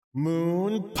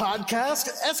Moon Podcast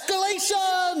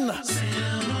Escalation!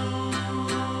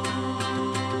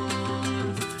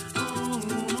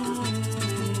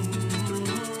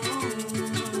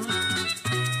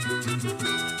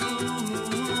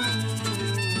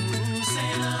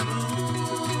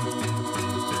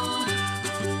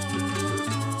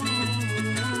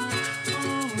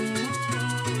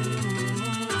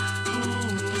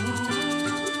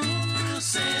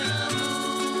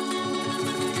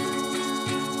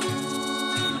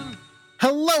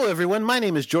 Hello, everyone. My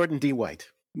name is Jordan D. White.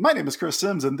 My name is Chris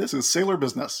Sims, and this is Sailor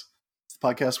Business. It's the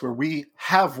podcast where we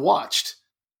have watched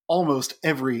almost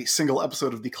every single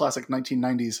episode of the classic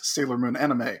 1990s Sailor Moon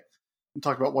anime and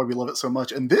talk about why we love it so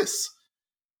much. And this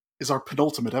is our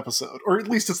penultimate episode, or at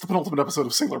least it's the penultimate episode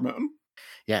of Sailor Moon.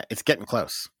 Yeah, it's getting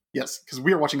close. Yes, because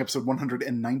we are watching episode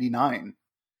 199.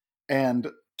 And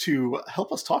to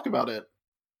help us talk about it,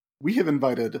 we have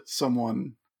invited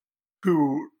someone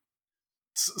who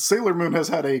Sailor Moon has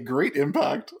had a great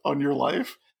impact on your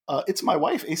life. It's my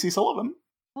wife, AC Sullivan.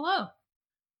 Hello.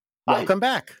 Welcome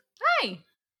back. Hi.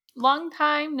 Long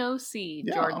time no see,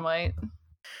 Yeah. Jordan White.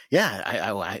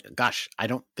 Yeah, I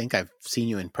don't think I've seen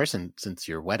you in person since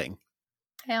your wedding.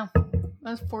 Yeah, that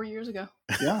was 4 years ago.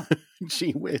 Yeah,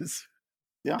 Gee whiz.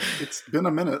 yeah, it's been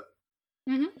a minute.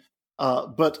 Mhm.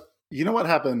 But you know what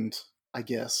happened, I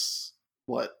guess,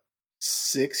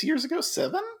 6 years ago?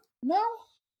 7 now?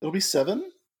 It'll be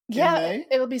 7 in May?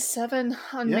 It'll be 7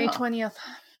 on May Yeah. 20th.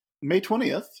 May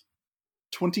 20th,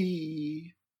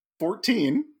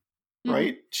 2014,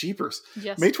 right? Jeepers.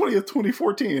 Yes. May 20th,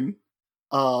 2014,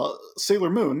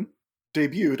 Sailor Moon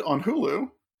debuted on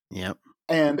Hulu, Yep.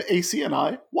 and AC and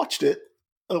I watched it,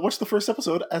 watched the first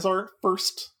episode as our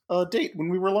first date when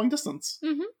we were long distance.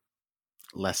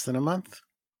 Less than a month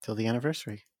till the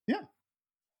anniversary.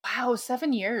 Wow,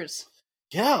 7 years.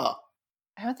 Yeah.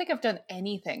 I don't think I've done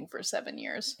anything for 7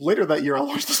 years. Later that year, I'll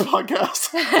watch this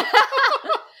podcast.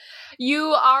 You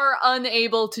are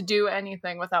unable to do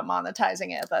anything without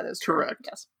monetizing it. That is true. Correct.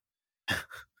 Yes. But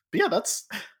yeah,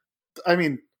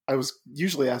 I was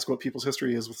usually asked what people's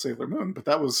history is with Sailor Moon, but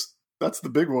that's the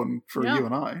big one for Yeah. you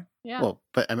and I. Yeah. Well,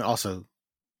 but I mean, also,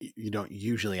 you don't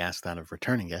usually ask that of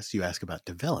returning guests. You ask about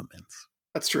developments.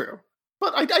 That's true.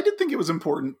 But I did think it was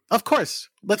important. Of course.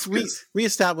 Let's Yes.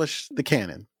 reestablish the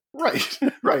canon. Right,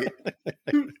 right.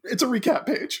 It's a recap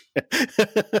page.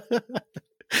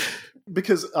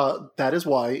 Because that is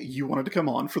why you wanted to come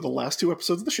on for the last 2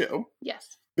 episodes of the show.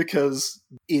 Yes. Because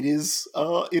it is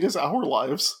our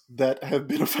lives that have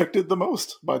been affected the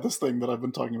most by this thing that I've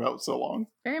been talking about so long.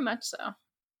 Very much so.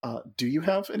 Do you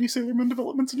have any Sailor Moon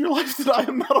developments in your life that I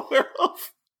am not aware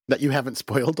of? That you haven't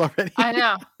spoiled already? I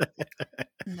know.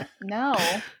 No,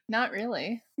 not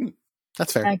really.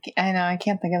 That's fair. I know. I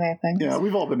can't think of anything. Yeah,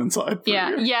 we've all been inside. For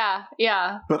a year.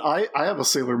 Yeah. But I have a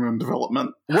Sailor Moon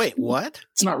development. Wait, what?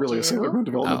 It's not really a Sailor Moon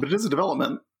development, Oh. but it is a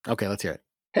development. Okay, let's hear it.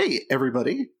 Hey,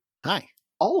 everybody. Hi.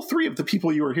 All 3 of the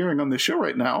people you are hearing on this show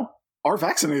right now are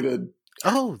vaccinated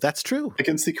Oh, that's true.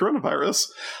 against the coronavirus.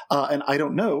 And I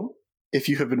don't know if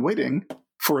you have been waiting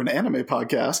for an anime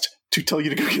podcast to tell you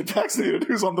to go get vaccinated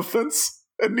who's on the fence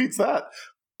and needs that.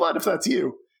 But if that's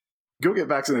you, go get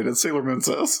vaccinated, Sailor Moon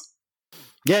says.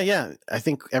 Yeah. I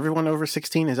think everyone over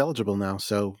 16 is eligible now.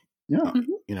 So, Yeah.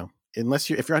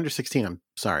 if you're under 16, I'm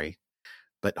sorry.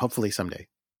 But hopefully someday.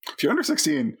 If you're under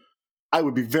 16, I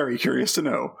would be very curious to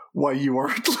know why you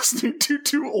are listening to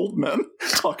 2 old men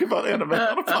talk about anime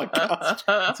on a podcast.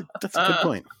 That's a good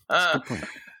point. That's a good point.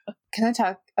 Can I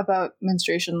talk about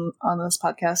menstruation on this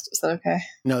podcast? Is that okay?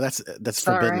 No, that's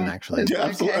Sorry. forbidden, actually. Yeah,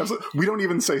 absolutely. We don't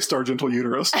even say Stargentle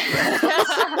uterus.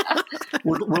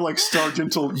 we're like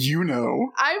Stargentle,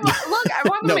 I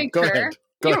want to No, make go sure ahead.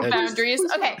 Go you have ahead. boundaries.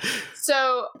 Okay,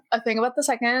 so a thing about the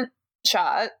second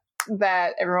shot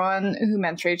that everyone who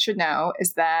menstruates should know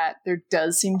is that there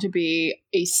does seem to be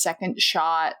a second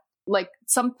shot. Like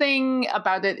something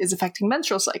about it is affecting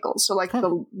menstrual cycles. So like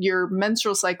your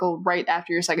menstrual cycle right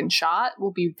after your second shot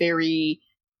will be very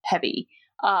heavy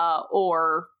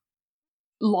or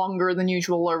longer than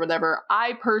usual or whatever.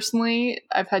 I've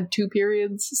had 2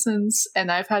 periods since,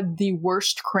 and I've had the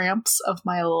worst cramps of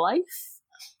my life.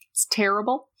 It's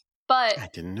terrible. But I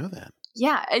didn't know that.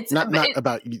 yeah, it's Not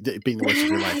about it being the worst of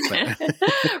your life, but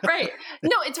right.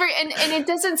 No, it's very and it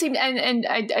doesn't seem and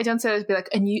I don't say that to be like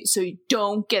you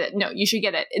don't get it. No, you should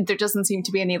get it. There doesn't seem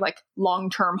to be any like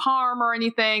long-term harm or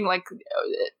anything. Like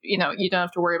you don't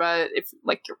have to worry about it if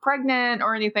like you're pregnant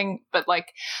or anything. But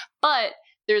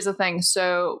there's a thing.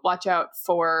 So watch out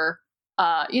for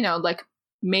like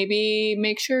maybe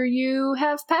make sure you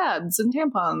have pads and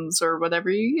tampons or whatever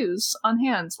you use on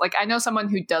hands. Like I know someone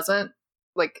who doesn't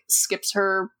like skips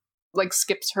her like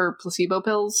skips her placebo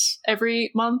pills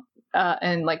every month.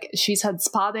 And like she's had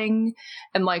spotting,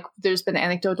 and like there's been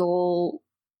anecdotal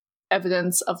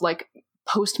evidence of like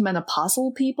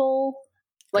postmenopausal people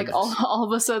like all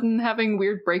of a sudden having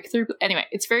weird breakthrough. Anyway,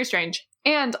 it's very strange.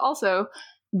 And also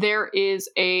there is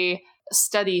a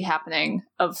study happening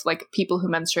of like people who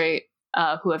menstruate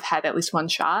who have had at least one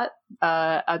shot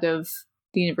out of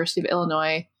the University of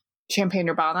Illinois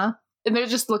Champaign-Urbana, and they're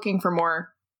just looking for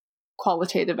more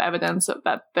qualitative evidence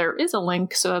that there is a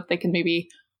link so that they can maybe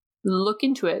look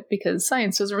into it, because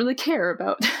science doesn't really care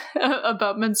about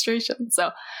about menstruation.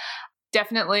 So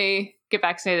definitely get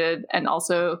vaccinated, and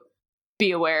also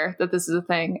be aware that this is a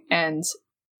thing. And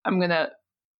I'm gonna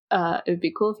it would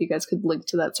be cool if you guys could link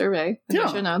to that survey in the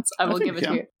show notes. I will give it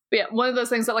to you. But yeah, one of those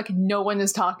things that like no one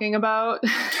is talking about.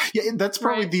 Yeah, that's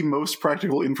probably the most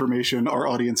practical information our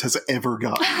audience has ever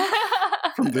gotten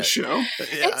from this show.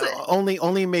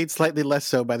 Only made slightly less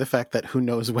so by the fact that who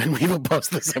knows when we will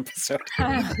post this episode.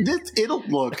 It'll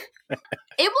look. It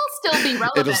will still be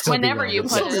relevant whenever you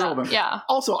put it up. Yeah.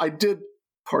 Also,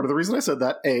 part of the reason I said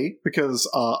that, because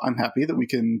I'm happy that we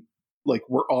can, like,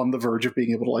 we're on the verge of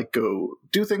being able to, like, go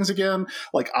do things again.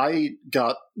 Like, I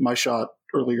got my shot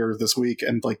earlier this week,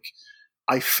 and, like,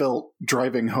 I felt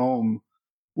driving home,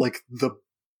 like, the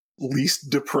least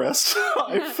depressed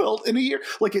I felt in a year.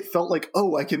 Like, it felt like,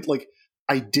 oh, I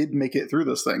did make it through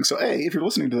this thing. So, if you're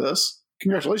listening to this,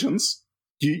 congratulations.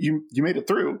 You made it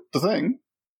through the thing.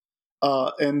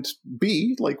 And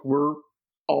B, like, we're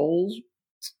all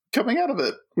coming out of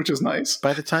it, which is nice.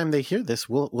 By the time they hear this,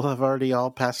 we'll have already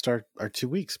all passed our 2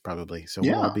 weeks, probably. So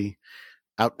we'll all be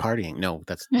out partying. No,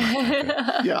 that's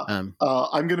not yeah.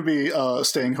 I'm going to be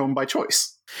staying home by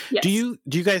choice. Yes. Do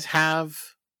you guys have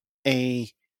a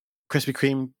Krispy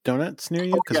Kreme donuts near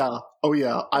you? Oh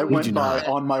yeah. I went by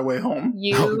on my way home.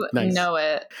 You know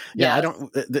it. Yeah, yes. I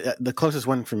don't. The closest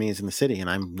one for me is in the city, and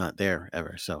I'm not there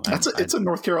ever. So it's a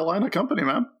North Carolina company,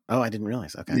 man. Oh, I didn't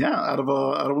realize. Okay. Yeah, out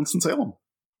of Winston-Salem.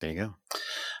 There you go.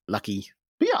 Lucky.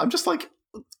 But yeah, I'm just like,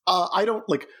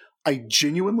 I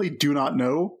genuinely do not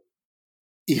know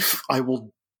if I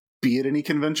will be at any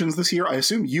conventions this year. I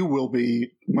assume you will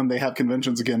be when they have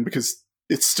conventions again, because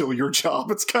it's still your job.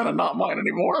 It's kind of not mine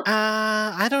anymore.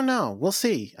 I don't know. We'll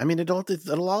see. I mean, it'll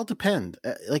all depend.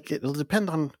 It'll depend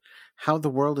on how the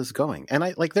world is going. And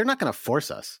they're not going to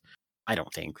force us, I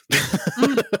don't think.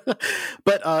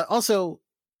 But also,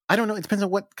 I don't know. It depends on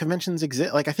what conventions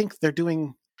exist. Like, I think they're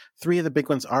doing 3 of the big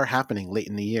ones are happening late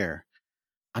in the year.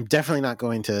 I'm definitely not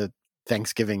going to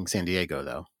Thanksgiving San Diego,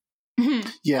 though.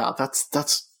 Yeah, that's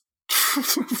that's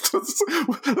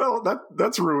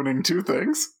ruining 2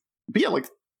 things. But yeah, like,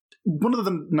 one of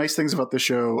the nice things about this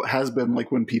show has been,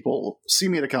 like, when people see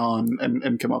me at a con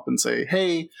and come up and say,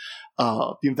 hey,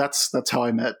 that's how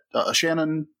I met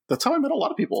Shannon. That's how I met a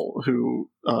lot of people who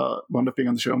wound up being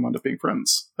on the show and wound up being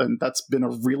friends. And that's been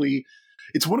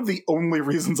it's one of the only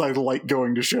reasons I like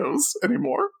going to shows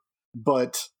anymore.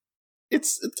 But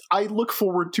I look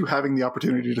forward to having the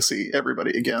opportunity to see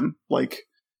everybody again. Like,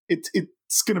 it's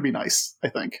going to be nice, I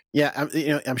think. Yeah,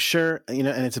 I'm sure, and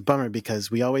it's a bummer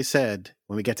because we always said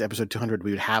when we get to episode 200,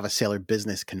 we would have a Sailor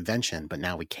Business convention, but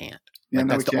now we can't. Yeah,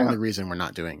 that's the only reason we're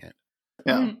not doing it.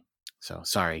 Yeah. So,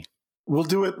 sorry. We'll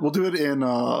do it in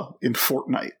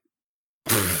Fortnite.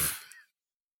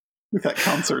 With that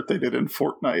concert they did in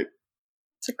Fortnite.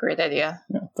 It's a great idea.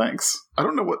 Yeah, thanks. I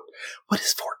don't know what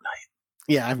is Fortnite.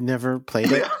 Yeah, I've never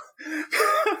played it.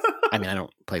 I mean, I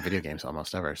don't play video games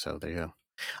almost ever, so there you go.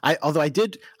 Although I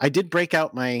did break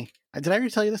out my. Did I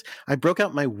already tell you this? I broke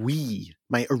out my Wii,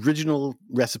 my original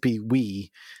recipe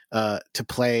Wii, to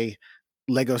play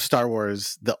Lego Star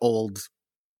Wars, the old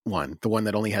one, the one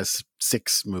that only has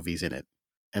 6 movies in it,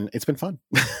 and it's been fun.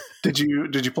 Did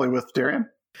you play with Darian?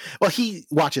 Well, he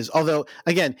watches. Although,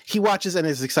 again, he watches and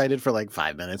is excited for like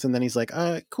 5 minutes, and then he's like,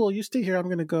 "Cool, you stay here. I'm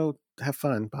gonna go have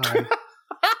fun. Bye."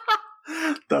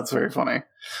 That's very funny.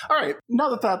 All right, now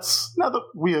that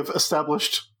we have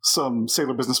established some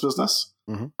Sailor business,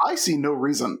 mm-hmm. I see no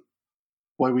reason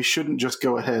why we shouldn't just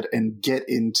go ahead and get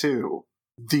into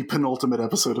the penultimate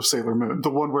episode of Sailor Moon, the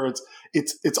one where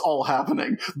it's all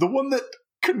happening, the one that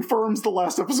confirms the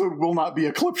last episode will not be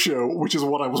a clip show, which is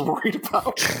what I was worried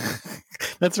about.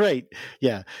 That's right.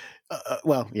 Yeah.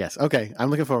 Well, yes. Okay. I'm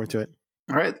looking forward to it.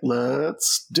 All right,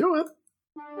 let's do it.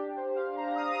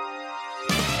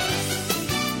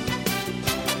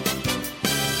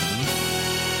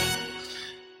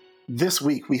 This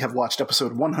week, we have watched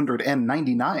episode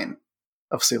 199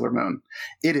 of Sailor Moon.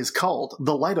 It is called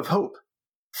The Light of Hope,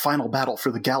 Final Battle for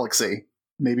the Galaxy.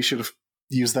 Maybe should have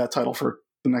used that title for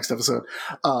the next episode.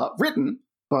 Written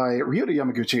by Ryota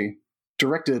Yamaguchi,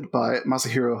 directed by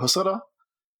Masahiro Hosoda,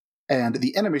 and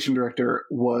the animation director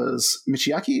was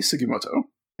Michiaki Sugimoto.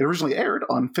 It originally aired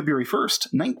on February 1st,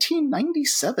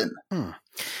 1997.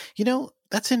 You know,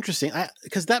 that's interesting,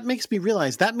 because that makes me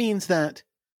realize that means that,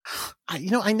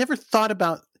 I never thought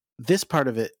about this part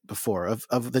of it before,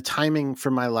 of the timing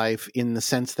for my life, in the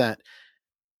sense that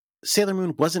Sailor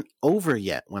Moon wasn't over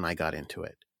yet when I got into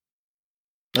it.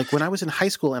 Like, when I was in high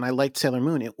school and I liked Sailor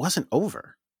Moon, it wasn't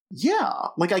over. Yeah,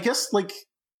 like, I guess, like,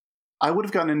 I would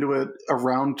have gotten into it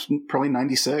around probably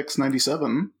 96,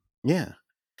 97. Yeah.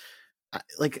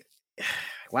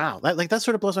 Wow. That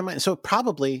sort of blows my mind. So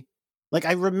probably, like,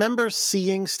 I remember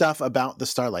seeing stuff about the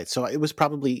Starlight. So it was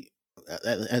probably,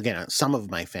 again, some of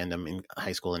my fandom in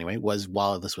high school anyway, was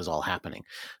while this was all happening.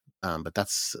 But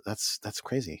that's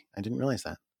crazy. I didn't realize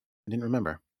that. I didn't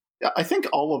remember. Yeah, I think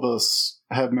all of us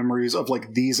have memories of,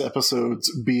 like, these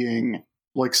episodes being,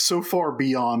 like, so far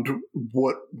beyond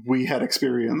what we had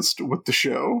experienced with the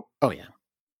show. Oh yeah.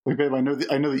 Like, babe, I know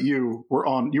that you were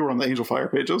on the Angel Fire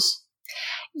pages.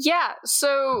 Yeah,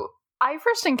 so I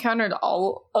first encountered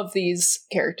all of these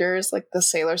characters, like the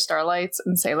Sailor Starlights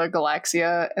and Sailor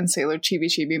Galaxia and Sailor Chibi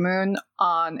Chibi Moon,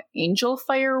 on Angel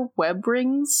Fire web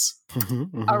rings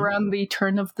around the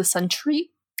turn of the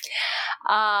century.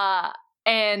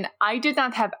 And I did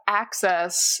not have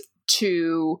access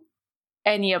to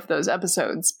any of those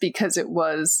episodes because it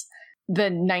was the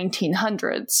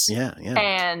 1900s. Yeah.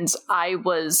 And I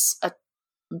was a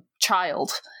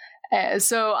child.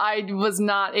 So I was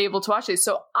not able to watch these.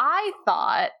 So I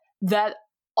thought that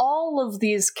all of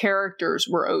these characters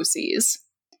were OCs.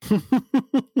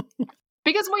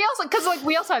 Because we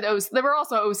also had OCs. There were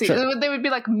also OCs. Sure. They would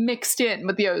be like mixed in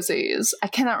with the OCs. I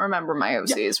cannot remember my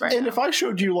OCs right now. And if I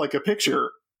showed you like a picture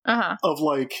of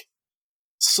like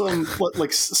some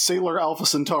like Sailor Alpha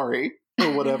Centauri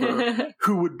or whatever,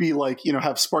 who would be like,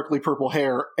 have sparkly purple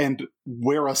hair and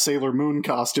wear a Sailor Moon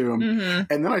costume,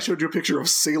 and then I showed you a picture of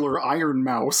Sailor Iron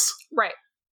Mouse, right,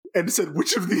 and said,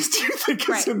 which of these do you think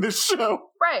is in this show?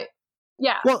 Right.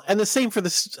 Yeah. Well, and the same for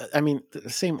this. I mean, the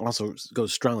same also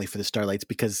goes strongly for the Starlights,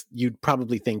 because you'd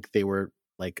probably think they were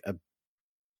like a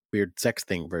weird sex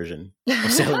thing version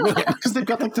of Sailor Moon, because they've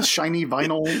got like the shiny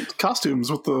vinyl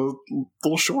costumes with the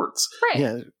little shorts. Right.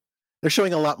 Yeah. They're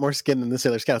showing a lot more skin than the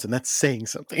Sailor Scouts, and that's saying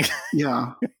something.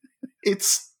 Yeah. We'll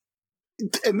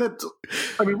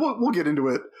get into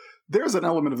it. There's an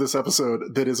element of this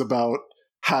episode that is about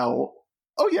how,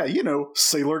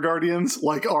 Sailor Guardians,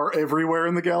 like, are everywhere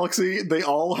in the galaxy. They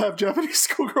all have Japanese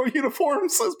schoolgirl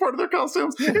uniforms as part of their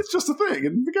costumes. Yeah. It's just a thing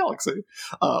in the galaxy,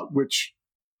 which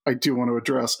I do want to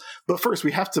address. But first,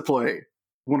 we have to play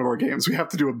one of our games. We have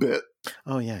to do a bit.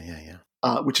 Oh, yeah.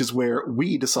 Which is where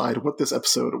we decide what this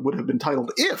episode would have been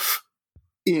titled if,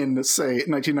 in, say,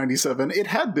 1997, it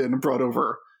had been brought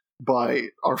over by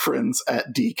our friends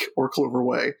at Deke or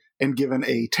Cloverway and given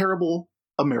a terrible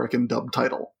American dub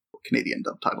title. Canadian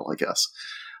dub title, I guess.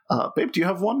 Babe, do you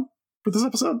have one for this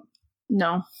episode?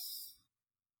 No.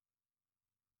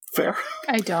 Fair.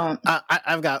 I don't.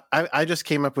 I just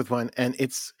came up with one, and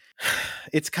it's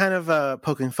kind of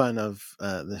poking fun of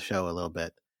the show a little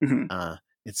bit.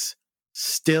 It's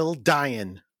Still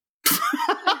Dying.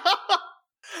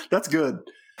 That's good.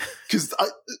 Because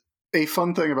a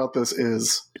fun thing about this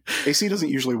is AC doesn't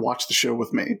usually watch the show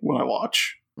with me when I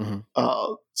watch.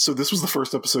 So this was the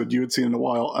first episode you had seen in a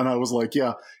while, and I was like,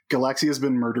 yeah, Galaxia has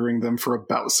been murdering them for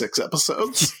about 6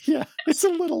 episodes. Yeah, it's a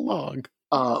little long.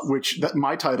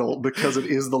 My title, because it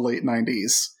is the late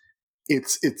 90s,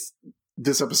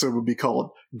 this episode would be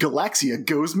called Galaxia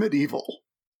Goes Medieval.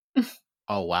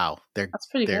 Oh, wow. That's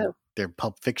pretty good. They're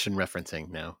Pulp Fiction referencing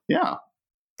now. Yeah.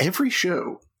 Every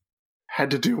show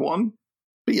had to do one.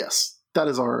 But yes, that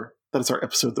is our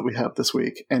episode that we have this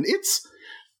week. And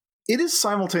it is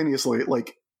simultaneously,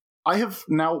 like, I have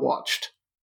now watched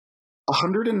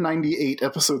 198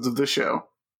 episodes of this show,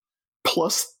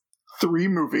 plus 3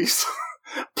 movies,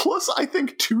 plus I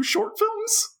think 2 short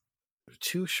films.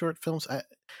 2 short films?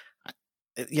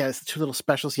 It's 2 little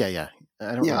specials. Yeah.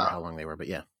 I don't remember how long they were, but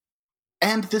yeah.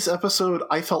 And this episode,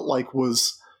 I felt like,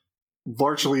 was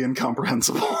largely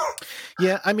incomprehensible.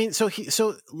 Yeah, I mean, so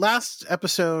last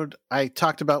episode, I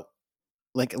talked about,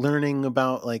 like, learning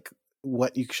about, like,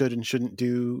 what you should and shouldn't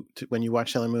do when you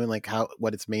watch Sailor Moon, like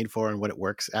what it's made for and what it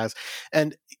works as,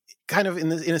 and kind of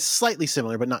in a slightly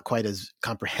similar but not quite as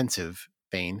comprehensive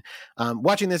vein.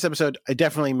 Watching this episode, it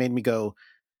definitely made me go,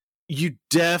 you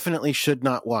definitely should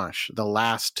not watch the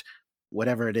last,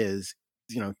 whatever it is,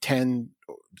 10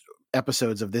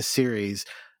 episodes of this series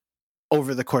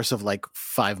over the course of like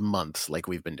 5 months, like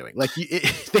we've been doing. Like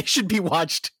they should be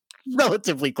watched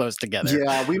relatively close together.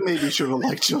 Yeah, we maybe should have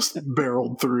like just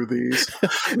barreled through these.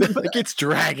 Like it's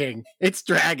dragging. It's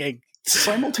dragging.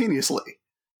 Simultaneously,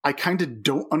 I kind of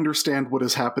don't understand what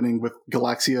is happening with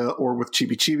Galaxia or with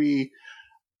Chibi Chibi.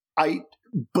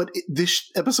 This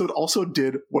episode also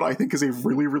did what I think is a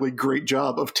really, really great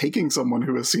job of taking someone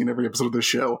who has seen every episode of the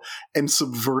show and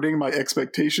subverting my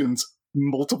expectations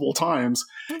multiple times,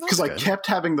 because I kept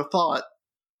having the thought,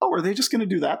 oh, are they just going to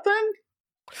do that thing?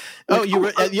 Like,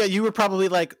 you were probably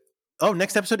like, oh,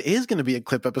 next episode is going to be a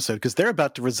clip episode because they're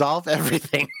about to resolve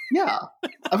everything. Yeah.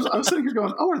 I was sitting here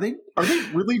going, oh, are they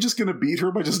really just going to beat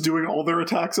her by just doing all their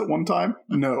attacks at one time?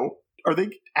 No. Are they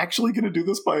actually going to do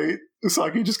this by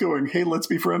Usagi just going, hey, let's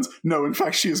be friends? No, in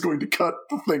fact, she is going to cut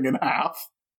the thing in half.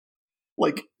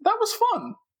 Like, that was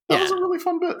fun. That was a really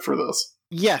fun bit for this.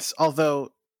 Yes, although,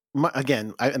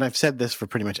 again, I've said this for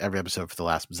pretty much every episode for the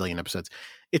last bazillion episodes,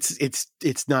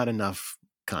 it's not enough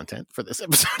content for this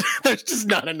episode. There's just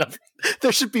not enough.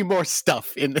 There should be more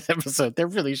stuff in this episode. There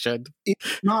really should.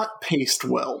 It's not paced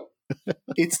well.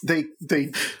 It's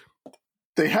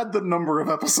they had the number of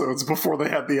episodes before they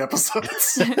had the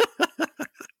episodes.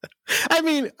 I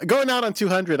mean, going out on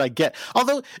 200, I get.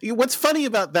 Although, what's funny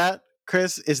about that,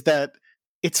 Chris, is that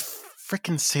it's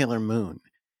frickin' Sailor Moon.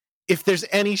 If there's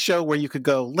any show where you could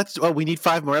go, we need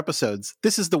 5 more episodes,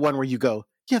 this is the one where you go,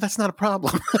 yeah, that's not a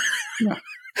problem. Yeah.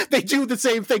 They do the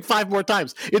same thing 5 more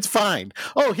times. It's fine.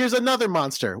 Oh, here's another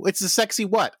monster. It's a sexy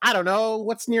what? I don't know.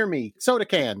 What's near me? Soda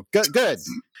can. Good.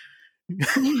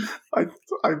 I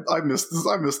miss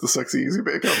the sexy easy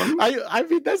bake oven. I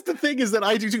mean, that's the thing, is that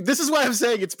I do too. This is why I'm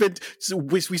saying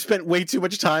we spent way too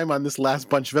much time on this last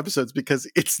bunch of episodes, because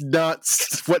it's not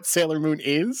what Sailor Moon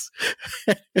is.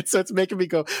 And so it's making me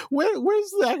go,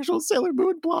 where's the actual Sailor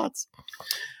Moon plots?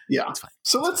 Yeah. It's fine.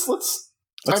 So let's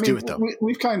do it though.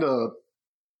 We've kind of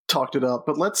talked it up,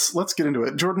 but let's get into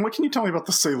it. Jordan, what can you tell me about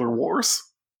the Sailor Wars?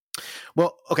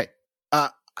 Well, okay.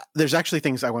 There's actually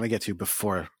things I want to get to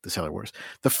before the Sailor Wars.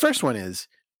 The first one is,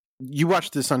 you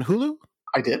watched this on Hulu?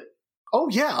 I did. Oh,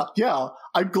 yeah.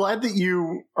 I'm glad that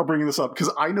you are bringing this up, because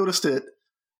I noticed it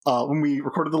when we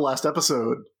recorded the last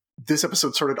episode. This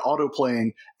episode started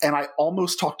auto-playing, and I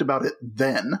almost talked about it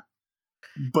then,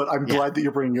 but I'm glad that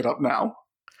you're bringing it up now.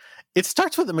 It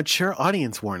starts with a mature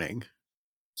audience warning.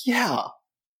 Yeah.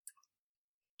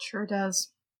 Sure does.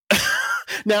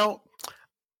 Now,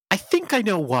 I think I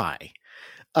know why.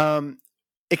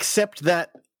 Except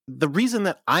that the reason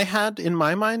that I had in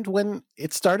my mind when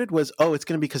it started was, it's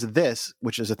going to be because of this,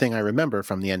 which is a thing I remember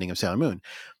from the ending of Sailor Moon.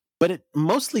 But it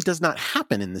mostly does not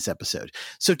happen in this episode.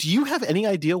 So do you have any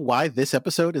idea why this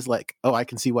episode is like, I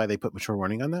can see why they put mature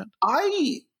warning on that?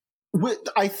 I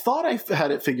thought I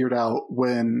had it figured out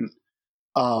when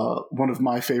one of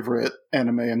my favorite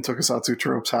anime and tokusatsu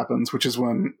tropes happens, which is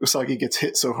when Usagi gets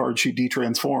hit so hard she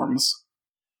detransforms.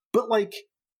 But like,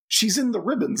 she's in the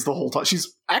ribbons the whole time.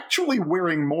 She's actually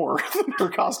wearing more than her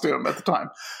costume at the time.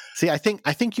 See, I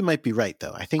think you might be right,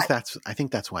 though. I think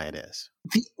that's why it is.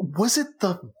 Was it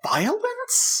the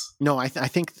violence? No,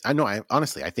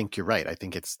 honestly, I think you're right. I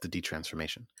think it's the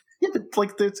detransformation. Yeah, but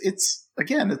like, it's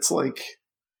like,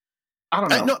 I don't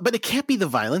know. No, but it can't be the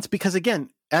violence, because again,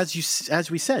 as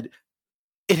we said,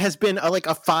 it has been a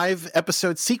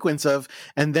 5-episode sequence of,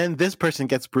 and then this person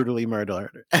gets brutally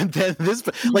murdered, and then this,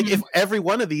 if every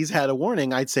one of these had a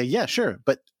warning, I'd say, yeah, sure,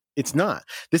 but it's not.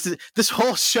 This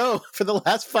whole show for the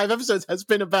last 5 episodes has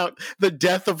been about the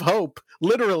death of Hope,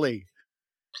 literally.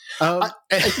 I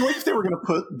feel like if they were going to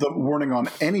put the warning on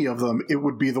any of them, it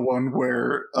would be the one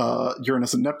where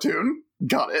Uranus and Neptune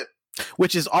got it.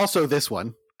 Which is also this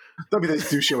one. I mean, they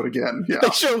do show it again. Yeah. They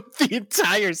show the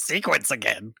entire sequence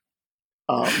again.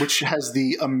 Which has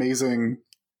the amazing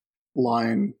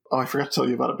line. Oh, I forgot to tell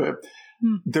you about it, babe.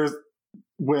 There's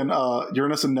when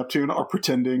Uranus and Neptune are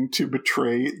pretending to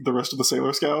betray the rest of the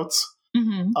Sailor Scouts.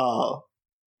 Mm-hmm.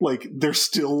 They're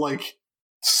still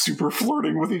super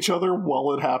flirting with each other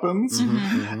while it happens.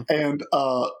 Mm-hmm. And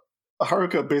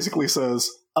Haruka basically says,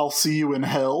 "I'll see you in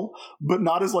hell," but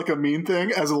not as a mean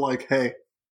thing, as hey,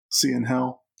 see you in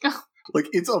hell.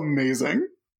 It's amazing.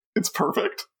 It's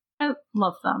perfect. I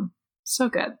love them. So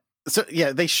good. So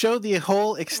yeah, they show the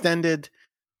whole extended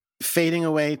fading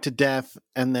away to death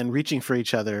and then reaching for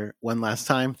each other one last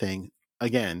time thing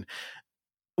again.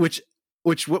 Which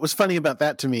what was funny about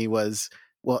that to me was,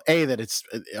 that it's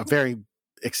a very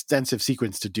extensive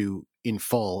sequence to do in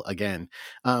full again.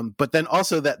 But then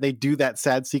also that they do that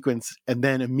sad sequence and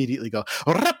then immediately go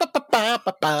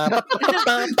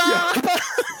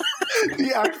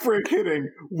The act break hitting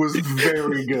was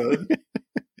very good.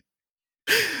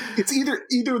 It's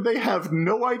either they have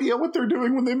no idea what they're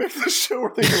doing when they make the show,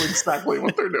 or they know exactly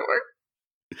what they're doing.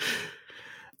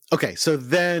 Okay, so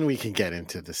then we can get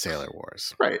into the Sailor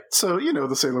Wars. Right. So,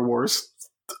 the Sailor Wars,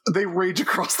 they rage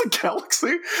across the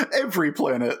galaxy. Every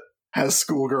planet has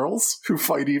schoolgirls who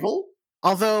fight evil.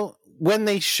 Although, when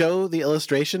they show the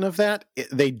illustration of that,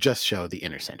 they just show the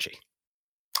inner Senshi.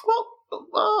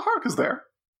 Well, Haruka's there.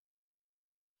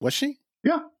 Was she?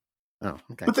 Yeah. Oh,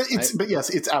 okay. But yes,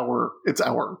 it's our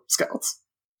scouts.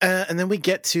 And then we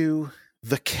get to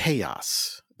the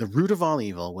chaos. The root of all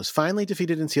evil was finally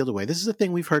defeated and sealed away. This is a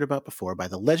thing we've heard about before by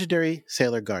the legendary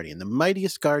Sailor Guardian, the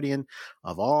mightiest guardian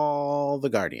of all the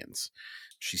guardians.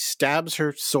 She stabs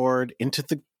her sword into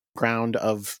the ground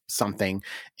of something,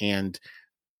 and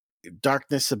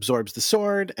darkness absorbs the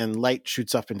sword, and light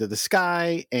shoots up into the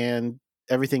sky, and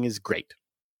everything is great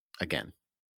again.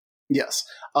 Yes.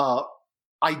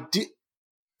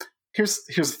 Here's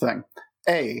the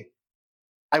thing.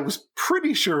 I was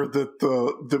pretty sure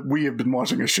that we have been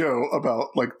watching a show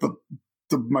about like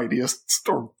the mightiest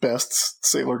or best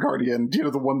Sailor Guardian,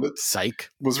 the one that Psych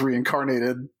was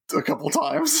reincarnated a couple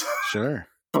times. Sure.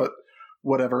 But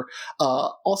whatever.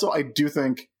 Also, I do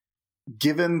think,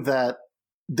 given that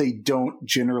they don't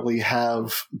generally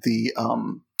have the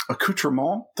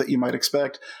accoutrement that you might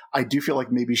expect, I do feel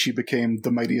like maybe she became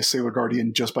the mightiest Sailor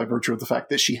Guardian just by virtue of the fact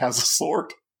that she has a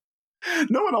sword.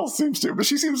 No one else seems to, but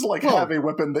she seems to have a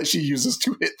weapon that she uses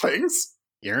to hit things.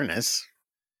 Uranus.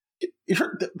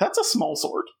 That's a small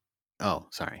sword. Oh,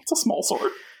 sorry. It's a small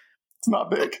sword. It's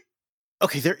not big.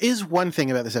 Okay, there is one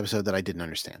thing about this episode that I didn't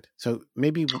understand. So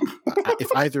maybe if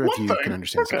either of you can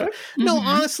understand something. No,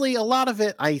 honestly, a lot of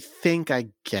it I think I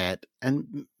get.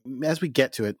 And as we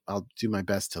get to it, I'll do my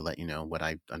best to let you know what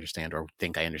I understand or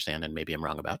think I understand, and maybe I'm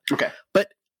wrong about. Okay. But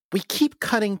we keep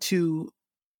cutting to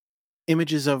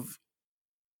images of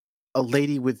a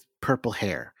lady with purple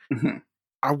hair. Mm-hmm.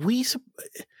 Are we...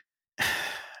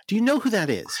 Do you know who that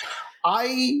is?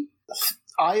 I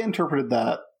interpreted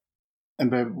that, and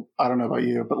babe, I don't know about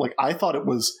you, but I thought it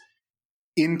was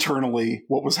internally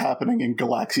what was happening in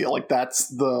Galaxia.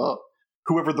 That's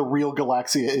whoever the real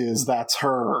Galaxia is, that's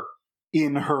her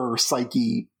in her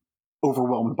psyche,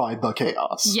 overwhelmed by the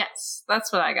chaos. Yes,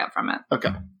 that's what I got from it.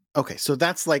 Okay, so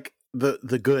that's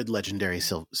the good legendary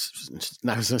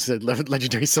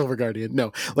legendary Silver Guardian.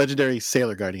 No, legendary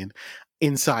Sailor Guardian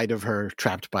inside of her,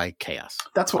 trapped by chaos.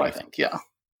 That's what I think. Yeah.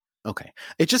 Okay.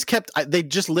 It just they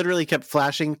just literally kept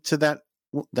flashing to that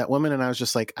woman, and I was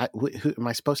just like, who am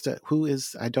I supposed to? Who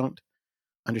is? I don't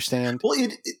understand. Well,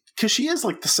 because she is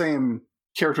the same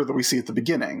character that we see at the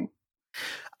beginning.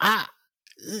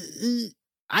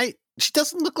 She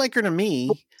doesn't look like her to me.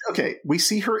 Okay, we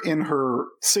see her in her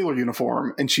sailor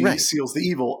uniform, and she seals the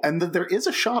evil. And then there is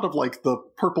a shot of the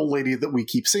purple lady that we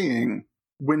keep seeing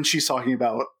when she's talking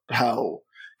about how,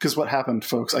 because what happened,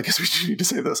 folks, I guess we need to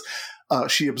say this,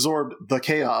 she absorbed the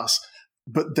chaos,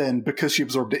 but then because she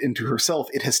absorbed it into herself,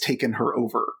 it has taken her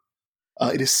over.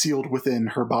 It is sealed within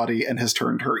her body and has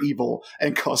turned her evil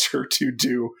and caused her to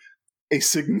do a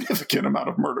significant amount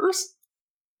of murders.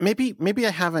 Maybe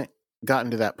I haven't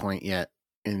gotten to that point yet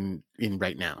in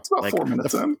right now. It's about 4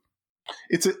 minutes in.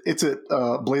 It's at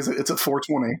Blaze it. It's at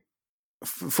 4:20.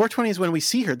 4:20 is when we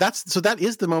see her. That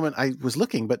is the moment I was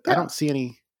looking, but I don't see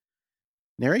any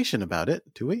narration about it.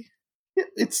 Do we?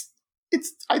 It's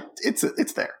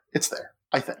there. It's there.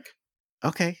 I think.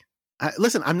 Okay.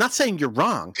 Listen, I'm not saying you're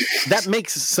wrong. That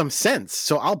makes some sense,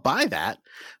 so I'll buy that.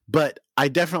 But I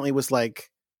definitely was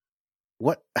like,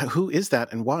 "What? Who is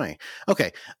that, and why?"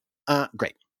 Okay.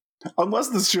 Great. Unless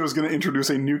this show is going to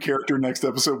introduce a new character next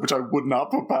episode, which I would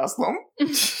not put past them.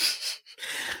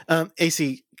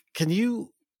 AC, can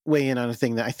you weigh in on a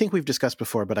thing that I think we've discussed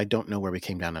before, but I don't know where we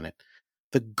came down on it?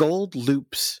 The gold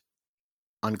loops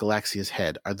on Galaxia's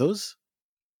head, are those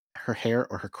her hair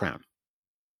or her crown?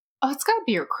 Oh, it's got to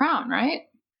be her crown, right?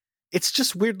 It's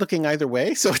just weird looking either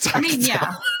way, so it's hard to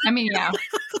tell. Yeah.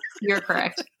 You're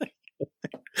correct.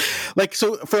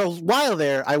 So for a while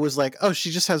there, I was like, oh,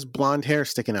 she just has blonde hair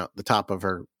sticking out the top of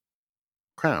her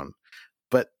crown.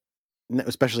 But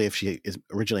especially if she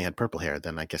originally had purple hair,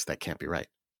 then I guess that can't be right.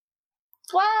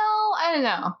 Well, I don't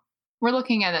know. We're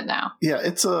looking at it now. Yeah,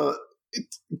 it's Galaxia's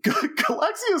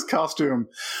costume.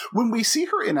 When we see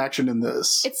her in action in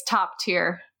this, it's top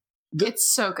tier. It's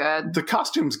so good. The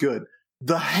costume's good.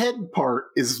 The head part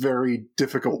is very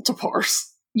difficult to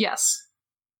parse. Yes.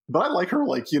 But I like her,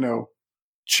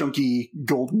 chunky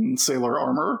golden sailor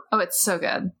armor. Oh, it's so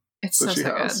good. It's so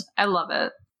good. I love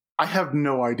it. I have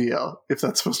no idea if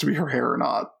that's supposed to be her hair or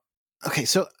not. Okay,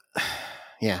 so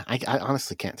yeah, I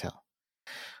honestly can't tell.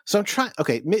 So I'm trying.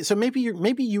 Okay, so maybe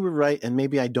you were right, and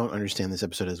maybe I don't understand this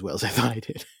episode as well as I thought I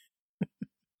did.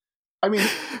 I mean,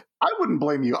 I wouldn't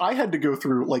blame you. I had to go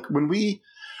through, like, when we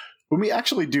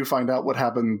actually do find out what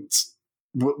happens,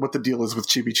 what the deal is with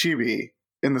Chibi Chibi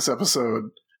in this episode,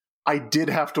 I did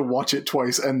have to watch it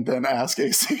twice and then ask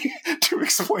AC to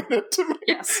explain it to me.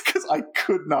 Yes. Because I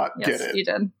could not get it. You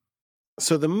did.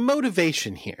 So the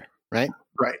motivation here, right?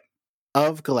 Right.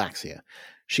 Of Galaxia,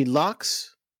 she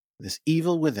locks this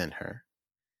evil within her,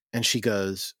 and she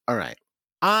goes, all right,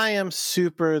 I am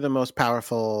the most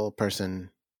powerful person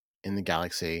in the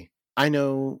galaxy. I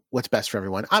know what's best for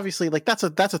everyone. Obviously, like that's a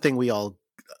thing we all,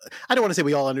 I don't want to say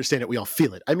we all understand it, we all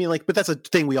feel it. I mean, like, but that's a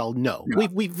thing we all know. Yeah.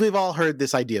 We've all heard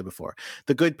this idea before.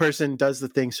 The good person does the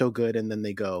thing so good, and then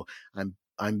they go,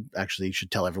 I'm actually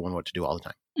should tell everyone what to do all the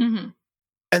time. Mm-hmm.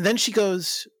 And then she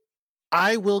goes,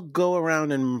 I will go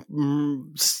around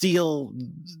and steal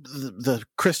the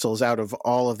crystals out of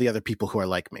all of the other people who are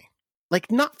like me.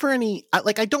 Like, not for any,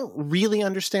 like, I don't really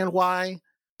understand why,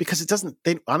 because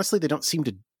they don't seem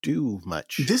to do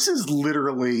much. This is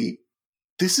literally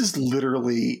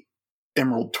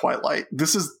Emerald Twilight.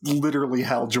 This is literally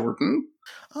Hal Jordan.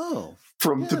 Oh.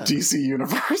 From the DC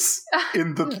universe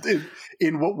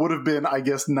in what would have been, I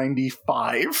guess,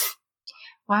 95.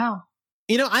 Wow.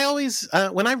 You know, I always,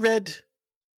 when I read,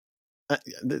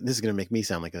 this is going to make me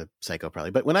sound like a psycho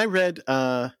probably, but when I read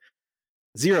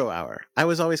 0 Hour, I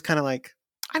was always kind of like,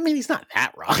 I mean, he's not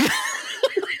that wrong.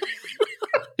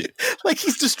 Like,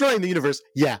 he's destroying the universe.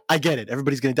 Yeah, I get it.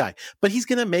 Everybody's going to die. But he's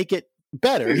going to make it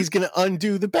better. He's going to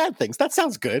undo the bad things. That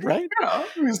sounds good, right? Yeah,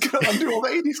 he's going to undo all the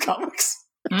 80s comics.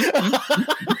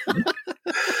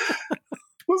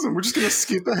 Listen, we're just going to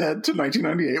skip ahead to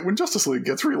 1998 when Justice League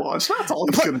gets relaunched. That's all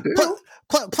he's going to do.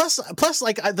 Plus,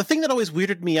 like, the thing that always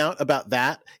weirded me out about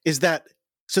that is that,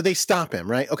 so they stop him,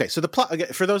 right? Okay, so the plot,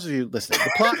 for those of you listening,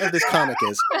 the plot of this comic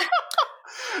is...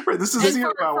 Right, this is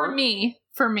 0 Hour.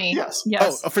 For me. Yes.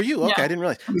 Oh, for you? Okay, yeah. I didn't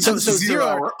realize. So 0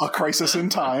 Hour, A Crisis in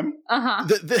Time. Uh-huh.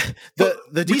 The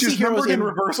DC which is Heroes in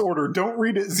reverse order. Don't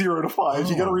read it 0 to 5.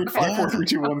 You got to read 5, 4, 3,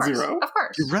 2, 1, 0. Of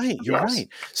course. You're right.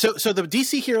 So the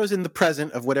DC Heroes in the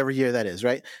present of whatever year that is,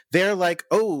 right? They're like,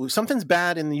 oh, something's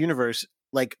bad in the universe.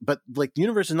 Like, but like the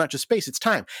universe is not just space; it's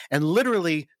time. And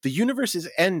literally, the universe is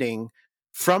ending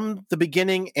from the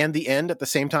beginning and the end at the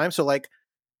same time. So like,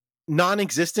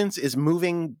 non-existence is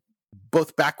moving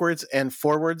both backwards and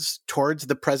forwards towards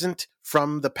the present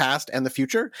from the past and the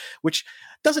future, which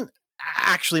doesn't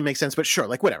actually make sense, but sure,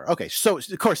 like, whatever. Okay, so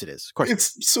of course it is.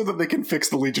 It's so that they can fix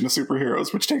the Legion of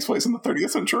Superheroes, which takes place in the 30th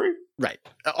century. Right.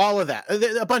 All of that.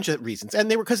 A bunch of reasons. And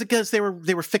they were because they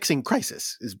were fixing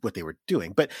Crisis is what they were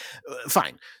doing. But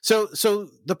fine. So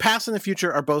the past and the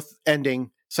future are both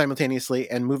ending simultaneously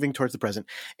and moving towards the present.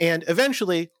 And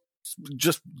eventually,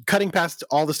 just cutting past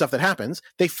all the stuff that happens,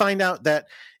 they find out that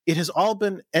it has all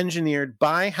been engineered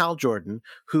by Hal Jordan,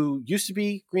 who used to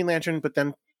be Green Lantern, but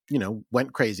then,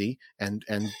 went crazy and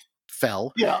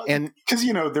fell. Yeah, and because,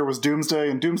 there was Doomsday,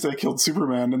 and Doomsday killed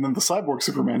Superman, and then the cyborg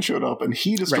Superman showed up, and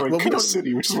he destroyed Coast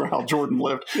City, which is where Hal Jordan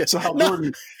lived. Yeah. So Hal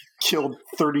Jordan killed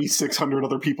 3,600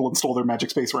 other people and stole their magic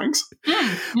space rings.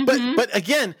 Mm-hmm. But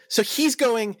again, so he's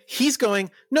going,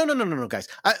 no, guys.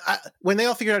 When they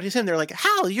all figured out he's him, they're like,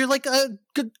 Hal, you're like a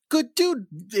good dude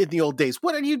in the old days.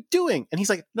 What are you doing? And he's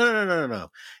like, no.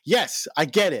 Yes, I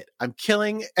get it. I'm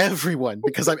killing everyone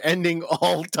because I'm ending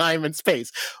all time and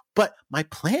space. But my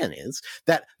plan is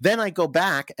that then I go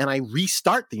back and I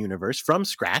restart the universe from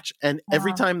scratch. And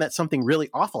every time that something really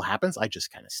awful happens, I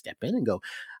just kind of step in and go,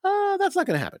 that's not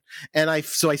going to happen. And I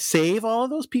save all of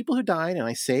those people who died, and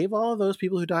I save all of those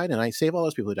people who died, and I save all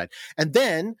those people who died. And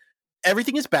then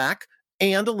everything is back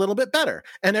and a little bit better.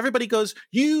 And everybody goes,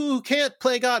 you can't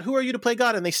play God. Who are you to play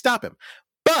God? And they stop him.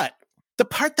 But the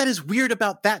part that is weird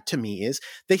about that to me is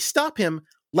they stop him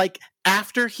like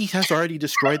after he has already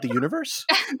destroyed the universe.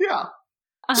 Yeah.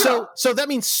 Uh-huh. So that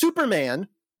means Superman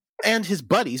and his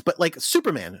buddies, but like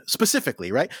Superman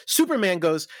specifically, right? Superman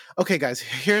goes, okay, guys,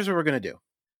 here's what we're going to do.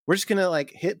 We're just going to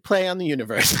like hit play on the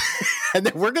universe. And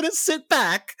then we're going to sit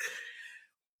back,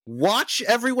 watch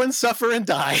everyone suffer and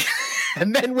die.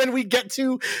 And then when we get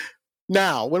to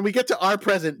our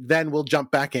present, then we'll jump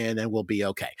back in and we'll be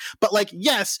okay. But like,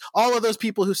 yes, all of those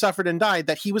people who suffered and died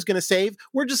that he was going to save,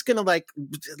 we're just going to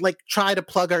like try to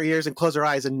plug our ears and close our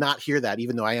eyes and not hear that,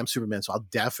 even though I am Superman, so I'll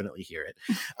definitely hear it.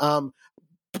 And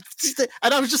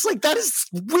I was just like, that is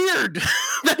weird.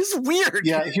 That is weird.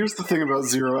 Yeah, here's the thing about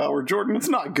 0 Hour, Jordan. It's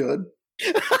not good.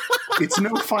 It's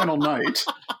no Final Night,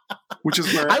 which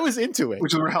is where I was into it.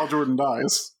 Which is where Hal Jordan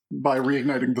dies by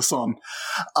reigniting the sun.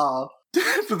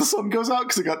 after the sun goes out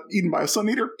because it got eaten by a sun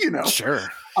eater. Sure.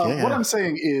 What I'm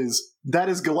saying is that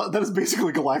is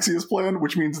basically Galaxia's plan,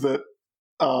 which means that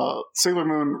Sailor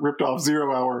Moon ripped off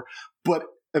 0 Hour, but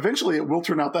eventually it will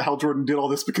turn out that Hal Jordan did all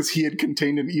this because he had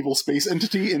contained an evil space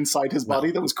entity inside his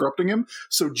body that was corrupting him.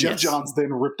 So Jeff Johns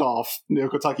then ripped off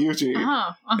Naoko Takeuchi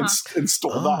and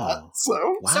stole that.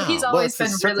 So he's always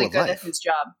been really good at his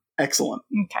job. Excellent.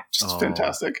 Okay. Just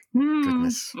fantastic.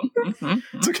 Goodness.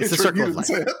 It's okay. It's a circle of life.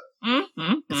 Say it.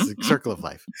 It's a circle of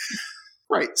life.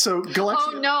 Right. So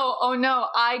Galaxia. Oh no.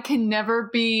 I can never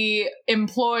be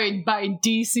employed by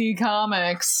DC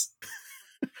Comics.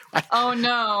 Oh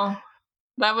no.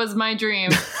 That was my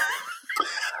dream.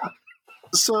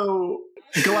 So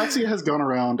Galaxia has gone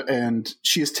around and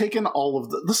she has taken all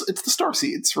of it's the star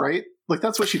seeds, right? Like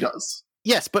that's what she does.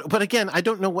 Yes, but again, I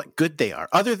don't know what good they are,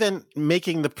 other than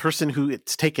making the person who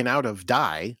it's taken out of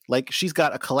die. Like, she's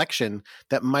got a collection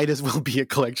that might as well be a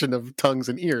collection of tongues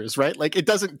and ears, right? Like, it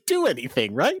doesn't do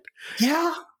anything, right?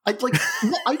 Yeah. I don't,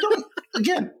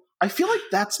 again, I feel like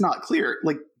that's not clear.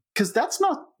 Like, because that's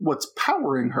not what's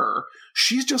powering her.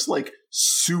 She's just, like,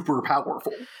 super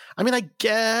powerful. I mean, I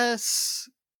guess...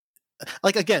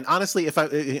 Like, again, honestly, if I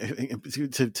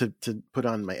to put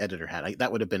on my editor hat,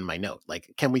 that would have been my note.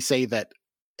 Like, can we say that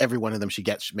every one of them she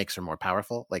gets makes her more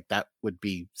powerful? Like, that would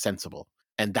be sensible.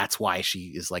 And that's why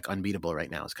she is, like, unbeatable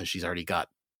right now, is because she's already got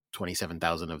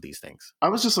 27,000 of these things. I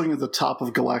was just looking at the top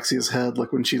of Galaxia's head,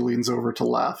 like when she leans over to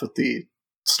laugh at the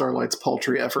Starlight's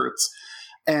paltry efforts.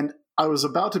 And I was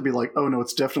about to be like, oh no,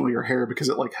 it's definitely her hair because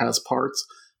it, like, has parts.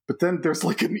 But then there's,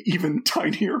 like, an even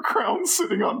tinier crown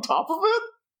sitting on top of it.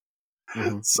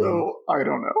 So I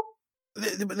don't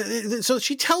know. So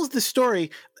she tells the story,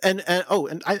 and I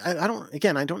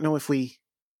don't know if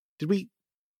did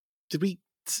we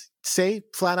say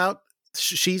flat out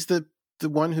she's the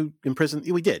one who imprisoned.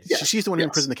 We did. Yes. She's the one who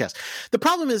imprisoned the cast. The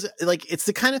problem is, like, it's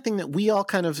the kind of thing that we all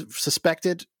kind of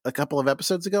suspected a couple of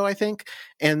episodes ago, I think.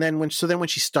 And then when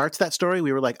she starts that story,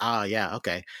 we were like, yeah,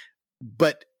 okay.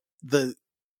 But the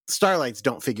Starlights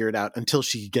don't figure it out until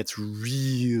she gets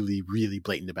really, really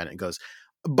blatant about it and goes,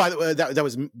 by the way, that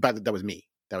was me.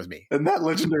 That was me. And that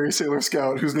legendary Sailor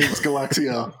Scout, whose name is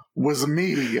Galaxia, was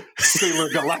me, Sailor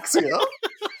Galaxia.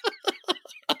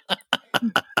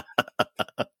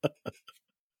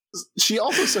 She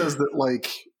also says that, like,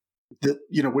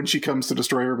 when she comes to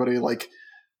destroy everybody, like,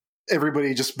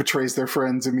 everybody just betrays their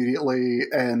friends immediately,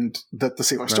 and that the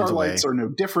Sailor Starlights are no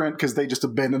different because they just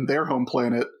abandoned their home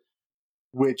planet,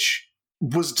 which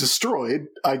was destroyed,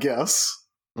 I guess.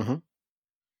 Mm-hmm.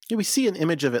 Yeah, we see an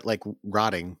image of it, like,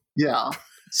 rotting. Yeah.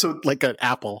 So, like an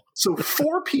apple. So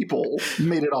 4 people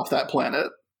made it off that planet,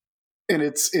 and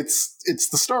it's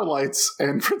the Starlights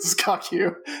and Princess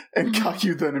Kaku, and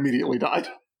Kaku then immediately died.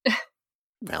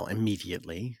 Well,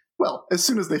 immediately. Well, as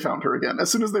soon as they found her again. As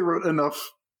soon as they wrote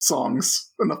enough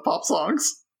pop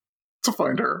songs to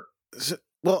find her.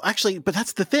 Well, actually, but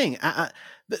that's the thing.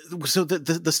 So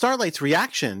the Starlight's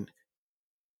reaction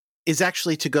is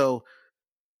actually to go,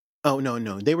 oh,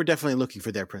 no, they were definitely looking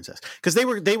for their princess. Because they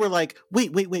were like,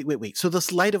 wait. So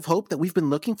this light of hope that we've been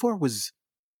looking for was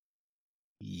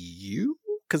you?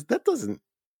 Because that doesn't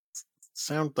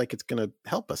sound like it's going to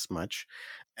help us much.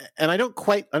 And I don't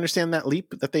quite understand that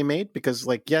leap that they made, because,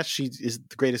 like, yes, she is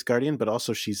the greatest guardian, but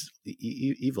also she's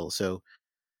evil. So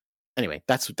anyway,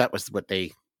 that was what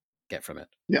they get from it.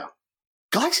 Yeah.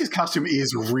 Galaxia's costume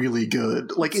is really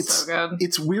good. Like, it's so good.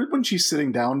 It's weird when she's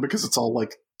sitting down because it's all,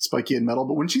 like, spiky and metal,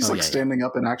 but when she's standing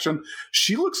up in action,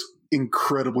 she looks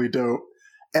incredibly dope.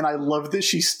 And I love that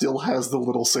she still has the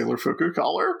little Sailor Fuku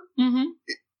collar. Mm-hmm.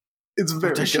 It's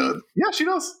very good. Yeah, she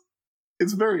does.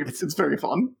 It's very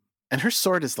fun. And her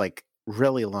sword is, like,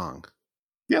 really long.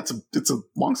 Yeah, it's a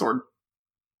long sword.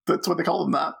 That's what they call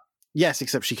them, that. Yes,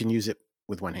 except she can use it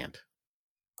with one hand.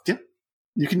 Yeah.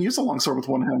 You can use a long sword with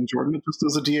one hand, Jordan. It just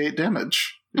does a D8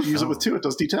 damage. If you use it with 2, it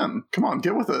does D10. Come on,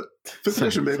 get with it. 5th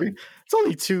edition, baby. It's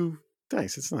only 2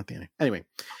 dice. It's not the end. Anyway.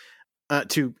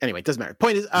 Anyway, it doesn't matter.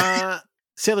 Point is,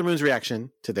 Sailor Moon's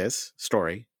reaction to this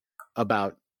story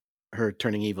about her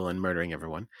turning evil and murdering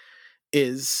everyone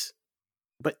is,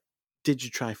 but did you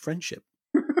try friendship?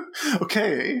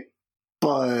 Okay,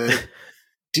 but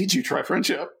did you try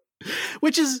friendship?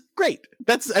 Which is great.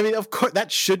 Of course,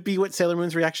 that should be what Sailor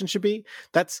Moon's reaction should be.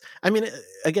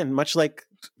 Again, much like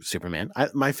Superman,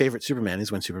 my favorite Superman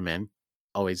is when Superman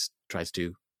always tries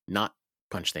to not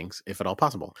punch things, if at all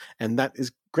possible. And that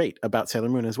is great about Sailor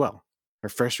Moon as well. Her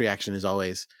first reaction is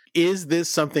always, is this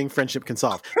something friendship can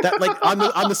solve? That, like, on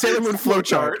the Sailor Moon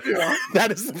flowchart,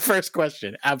 that is the first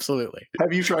question. Absolutely.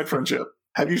 Have you tried friendship?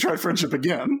 Have you tried friendship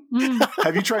again?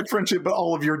 Have you tried friendship, but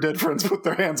all of your dead friends put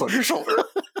their hands on your shoulder?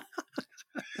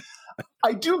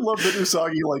 I do love that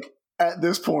Usagi, like, at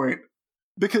this point,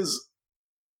 because,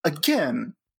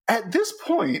 again, at this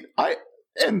point, I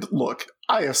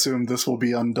assume this will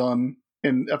be undone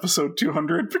in episode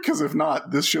 200, because if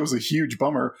not, this show's a huge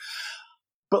bummer.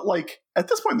 But, like, at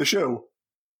this point in the show,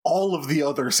 all of the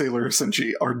other Sailor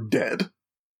Senshi are dead.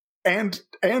 And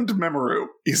Mamoru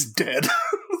is dead.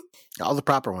 All the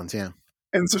proper ones, yeah.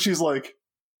 And so she's like,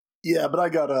 yeah, but I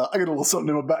got a little something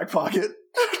in my back pocket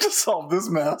to solve this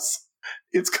mess.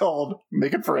 It's called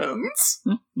making friends.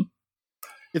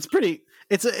 It's pretty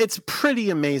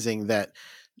amazing that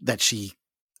she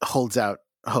holds out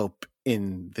hope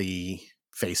in the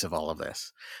face of all of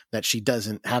this. That she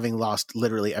doesn't, having lost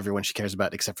literally everyone she cares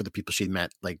about except for the people she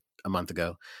met like a month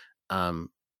ago.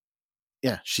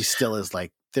 She still is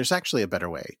like, there's actually a better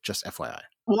way, just FYI.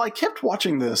 Well, I kept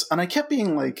watching this, and I kept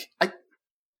being like,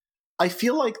 I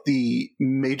feel like the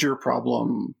major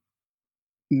problem,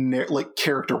 like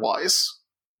character-wise,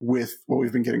 with what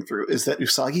we've been getting through is that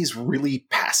Usagi's really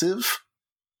passive.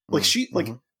 Like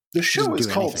the show is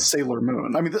called anything. Sailor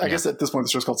Moon. I mean, I guess at this point the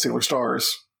show's called Sailor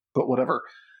Stars, but whatever.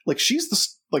 Like she's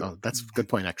that's a good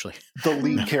point, actually. The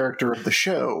lead character of the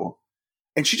show,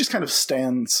 and she just kind of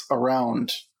stands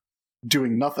around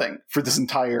doing nothing for this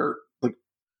entire like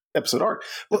episode arc.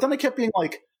 But then I kept being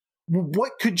like,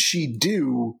 what could she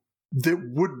do that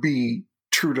would be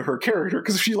true to her character?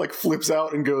 Because if she like flips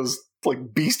out and goes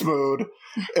like beast mode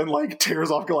and like tears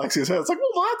off Galaxia's head, it's like,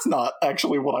 well, that's not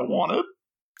actually what I wanted.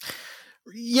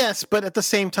 Yes, but at the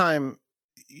same time,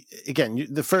 again,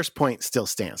 the first point still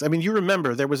stands. I mean, you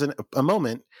remember there was a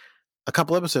moment a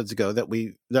couple episodes ago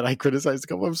that I criticized a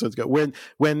couple episodes ago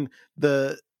when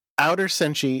the outer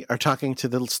Senshi are talking to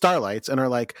the Starlights and are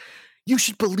like, you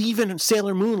should believe in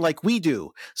Sailor Moon like we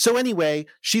do. So anyway,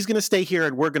 she's going to stay here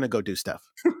and we're going to go do stuff.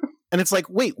 And it's like,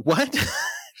 wait, what?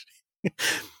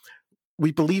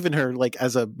 We believe in her like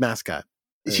as a mascot.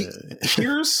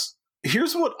 Here's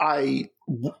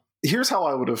how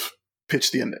I would have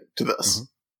pitched the ending to this.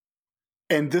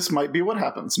 Mm-hmm. And this might be what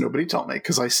happens. Nobody tell me,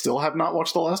 because I still have not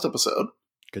watched the last episode.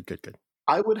 Good.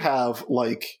 I would have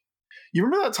like, you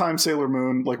remember that time Sailor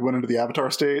Moon like went into the Avatar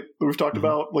state that we've talked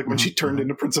about, like when she turned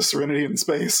into Princess Serenity in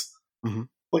space?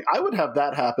 Like I would have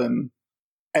that happen,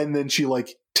 and then she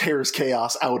like tears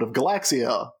chaos out of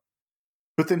Galaxia,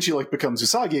 but then she like becomes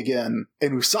Usagi again,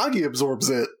 and Usagi absorbs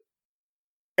it,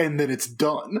 and then it's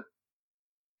done.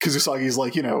 Because Usagi's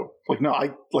like, no,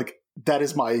 I like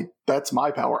that's my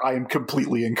power. I am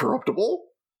completely incorruptible.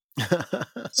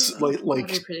 So, that'd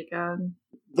be pretty good.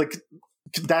 Like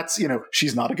that's,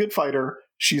 she's not a good fighter.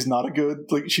 She's not a good,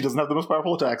 like, she doesn't have the most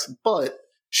powerful attacks, but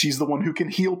she's the one who can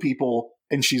heal people,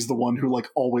 and she's the one who like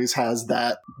always has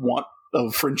that want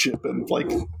of friendship and like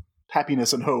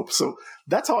happiness and hope. So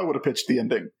that's how I would have pitched the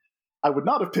ending. I would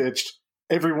not have pitched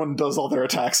everyone does all their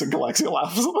attacks and Galaxia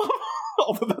laughs at them.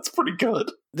 Although that's pretty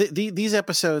good. These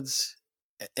episodes,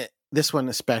 this one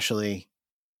especially,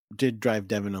 did drive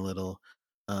Devin a little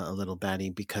batty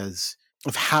because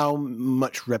of how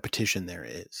much repetition there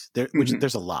is.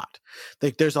 There's a lot.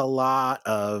 Like there's a lot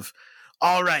of,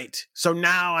 all right, so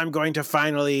now I'm going to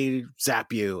finally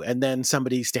zap you, and then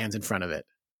somebody stands in front of it.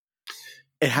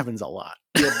 It happens a lot.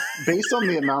 Yeah, based on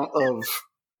the amount of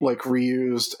like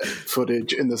reused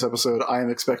footage in this episode, I am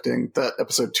expecting that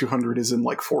episode 200 is in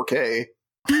like 4K.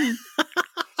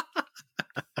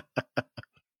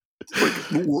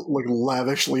 like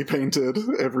lavishly painted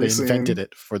every scene. They invented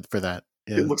it for that.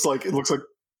 Yeah. It looks like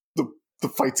the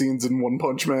fight scenes in One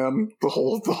Punch Man, the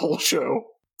whole show.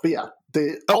 But yeah,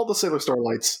 all the Sailor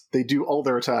Starlights, they do all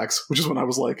their attacks, which is when I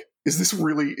was like, is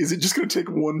it just going to take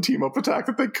one team up attack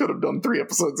that they could have done 3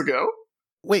 episodes ago?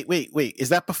 Wait. Is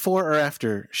that before or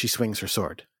after she swings her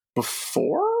sword?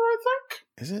 Before, I think?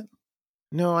 Is it?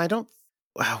 No, I don't.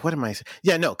 Wow, what am I saying?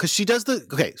 Yeah, no, because she does the...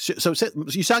 Okay, so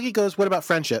Usagi goes, what about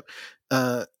friendship?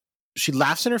 She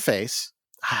laughs in her face.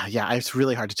 Yeah, it's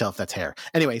really hard to tell if that's hair.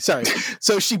 Anyway, sorry.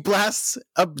 So she blasts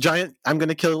a giant, I'm going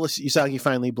to kill Usagi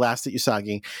finally, blasts at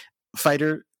Usagi.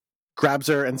 Fighter grabs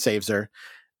her and saves her.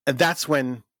 And that's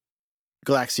when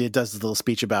Galaxia does the little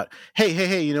speech about,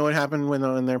 hey, you know what happened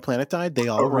when their planet died? They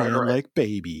all ran like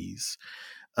babies.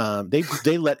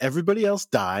 They let everybody else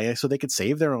die so they could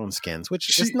save their own skins,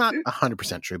 which is not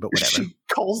 100% true, but whatever. She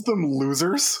calls them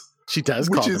losers. She does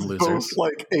call them losers. Which is both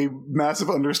like a massive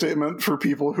understatement for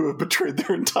people who have betrayed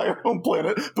their entire home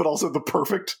planet, but also the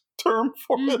perfect term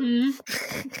for it.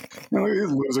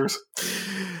 These losers.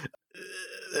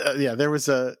 Yeah, there was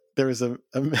a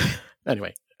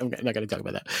anyway, I'm not going to talk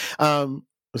about that.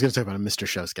 was going to talk about a Mr.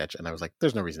 Show sketch, and I was like,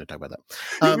 there's no reason to talk about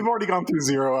that. We've already gone through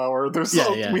 0 hour.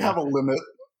 We have a limit.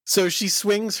 So she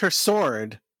swings her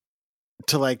sword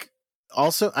to like,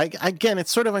 also, again,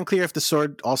 it's sort of unclear if the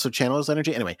sword also channels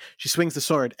energy. Anyway, she swings the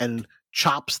sword and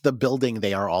chops the building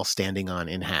they are all standing on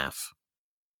in half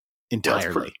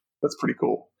entirely. That's pretty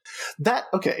cool.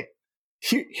 Okay.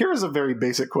 Here is a very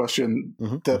basic question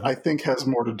that I think has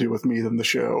more to do with me than the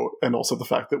show, and also the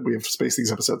fact that we have spaced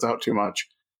these episodes out too much.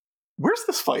 Where's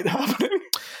this fight happening?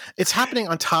 It's happening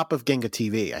on top of Genga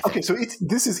TV, I think. Okay, so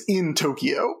this is in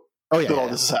Tokyo. Oh, yeah. All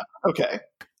this is happening. Okay.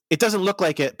 It doesn't look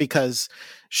like it because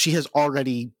she has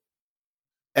already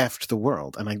effed the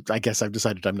world, and I guess I've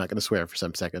decided I'm not going to swear for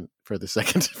the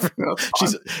second.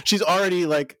 She's already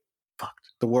like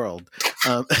fucked the world.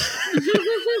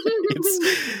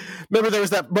 Remember there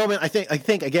was that moment I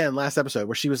think again last episode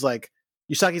where she was like,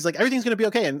 Yusaki's like, everything's going to be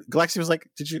okay, and Galaxia was like,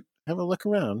 did you have a look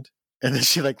around? And then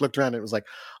she like looked around and it was like,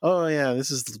 oh yeah,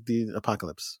 this is the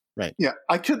apocalypse. Right. Yeah.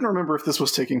 I couldn't remember if this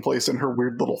was taking place in her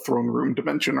weird little throne room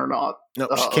dimension or not. No,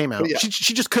 she came out. Yeah.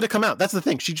 She just could have come out. That's the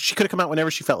thing. She could have come out whenever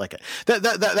she felt like it.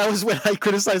 That was when I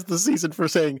criticized the season for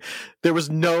saying there was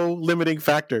no limiting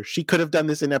factor. She could have done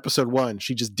this in episode 1.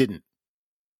 She just didn't.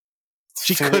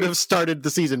 She could have started the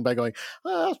season by going,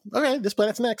 okay, this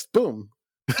planet's next. Boom.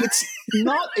 It's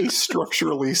not a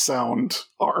structurally sound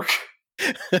arc.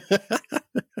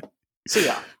 So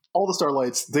yeah, all the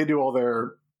Starlights, they do all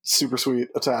their super sweet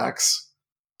attacks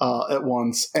at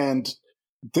once. And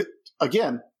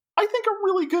again, I think a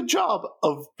really good job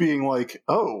of being like,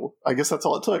 oh, I guess that's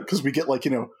all it took. Because we get like,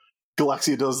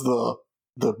 Galaxia does the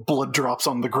blood drops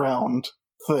on the ground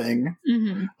thing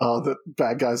that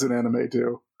bad guys in anime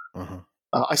do.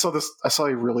 I saw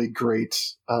a really great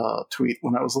tweet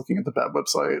when I was looking at the Bat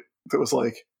website that was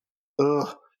like,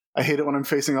 ugh, I hate it when I'm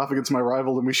facing off against my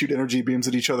rival and we shoot energy beams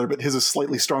at each other, but his is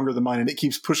slightly stronger than mine and it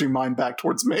keeps pushing mine back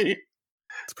towards me.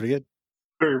 It's pretty good.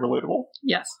 Very relatable.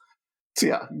 Yes. So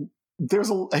yeah,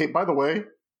 hey, by the way,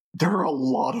 there are a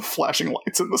lot of flashing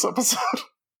lights in this episode.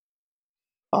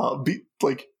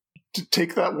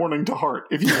 Take that warning to heart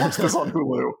if you watch this on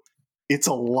Hulu. It's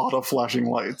a lot of flashing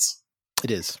lights.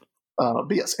 It is.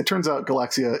 But yes, it turns out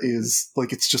Galaxia is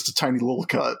like, it's just a tiny little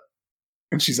cut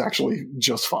and she's actually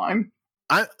just fine.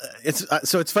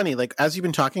 It's funny, like as you've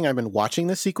been talking, I've been watching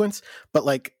this sequence, but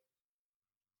like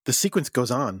the sequence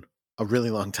goes on a really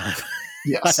long time.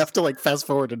 Yes. I have to like fast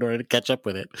forward in order to catch up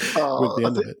with it. With the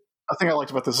end of it. A thing I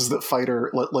liked about this is that Fighter,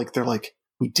 like they're like,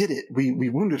 we did it, we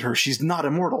wounded her, she's not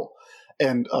immortal.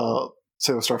 And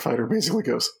Sailor Starfighter basically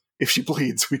goes, if she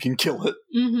bleeds, we can kill it.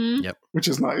 Yep. Which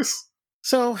is nice.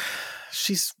 So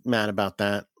she's mad about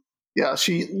that. Yeah,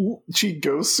 she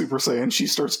goes Super Saiyan, she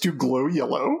starts to glow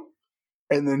yellow.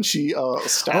 And then she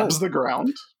stabs the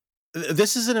ground.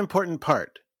 This is an important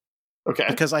part. Okay.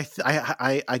 Because I've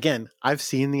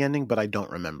seen the ending, but I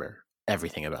don't remember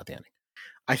everything about the ending.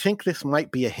 I think this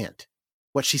might be a hint.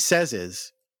 What she says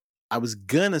is, I was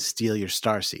gonna steal your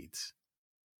star seeds,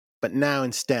 but now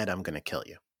instead I'm gonna kill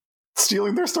you.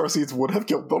 Stealing their star seeds would have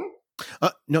killed them?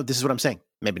 No, this is what I'm saying.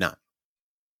 Maybe not.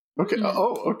 Okay.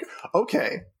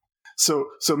 Okay. So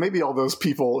maybe all those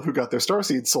people who got their star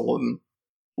seeds stolen,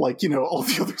 like, all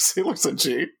the other Sailor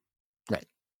Senshi, right,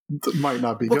 might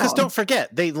not be gone. Because don't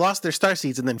forget, they lost their star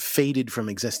seeds and then faded from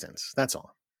existence. That's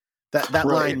all. That right.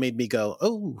 Line made me go,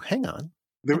 oh, hang on.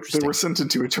 They were sent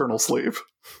into eternal slave.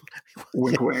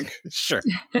 Wink, wink. Sure.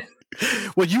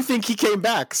 Well, you think he came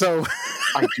back, so...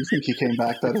 I do think he came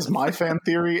back. That is my fan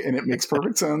theory, and it makes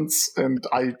perfect sense, and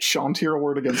I shan't hear a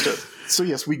word against it. So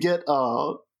yes, we get...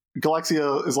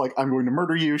 Galaxia is like, I'm going to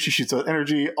murder you. She shoots out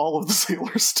energy. All of the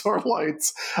Sailor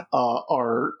Starlights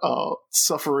are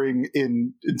suffering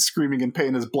in screaming in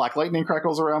pain as black lightning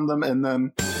crackles around them, and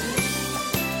then...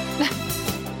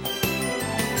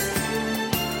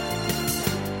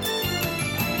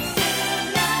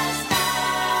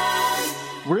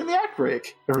 We're in the act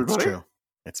break, everybody. It's true.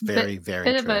 It's very true.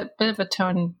 Bit of a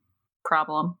tone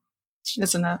problem,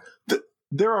 isn't it?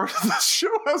 The show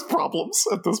has problems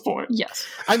at this point. Yes.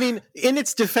 I mean, in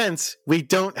its defense, we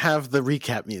don't have the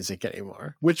recap music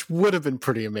anymore, which would have been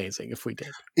pretty amazing if we did.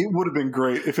 It would have been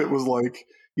great if it was like,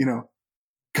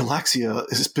 Galaxia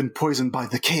has been poisoned by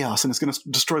the chaos and it's going to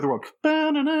destroy the world.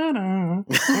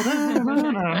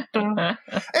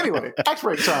 Anyway, act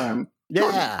break time. Yeah.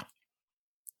 Jordan,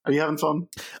 are you having fun?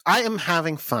 I am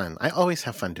having fun. I always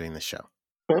have fun doing this show.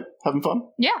 Babe, having fun?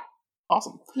 Yeah.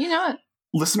 Awesome. You know it.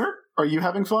 Listener, are you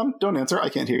having fun? Don't answer. I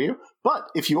can't hear you. But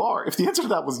if you are, if the answer to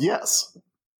that was yes,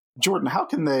 Jordan, how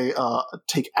can they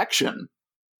take action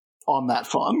on that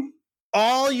fun?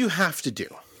 All you have to do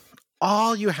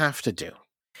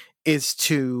is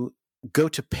to go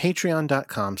to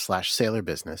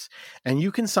patreon.com/sailorbusiness, and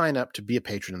you can sign up to be a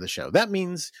patron of the show. That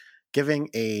means giving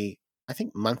I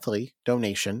think, monthly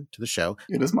donation to the show.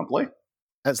 It is monthly.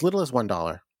 As little as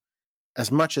 $1,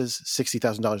 as much as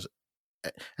 $60,000.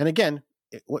 And again,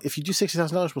 if you do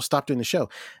 $60,000, we'll stop doing the show.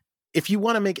 If you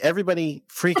want to make everybody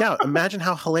freak out, imagine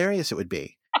how hilarious it would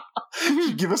be.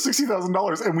 Give us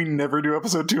 $60,000 and we never do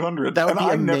episode 200. That would be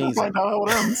amazing. Never find out how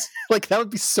it ends. Like, that would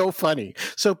be so funny.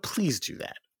 So please do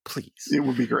that. Please. It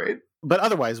would be great. But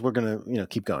otherwise, we're going to,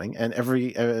 keep going. And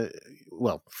every,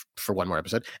 for one more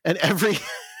episode, and every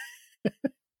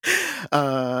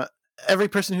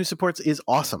person who supports is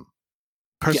awesome,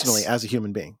 personally, as a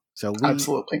human being. So we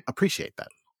absolutely appreciate that.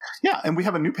 Yeah, and we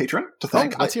have a new patron to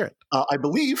thank. Let's hear it. I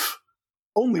believe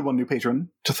only one new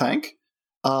patron to thank,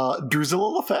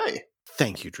 Drusilla LaFay.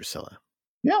 Thank you, Drusilla.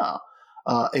 Yeah,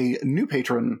 a new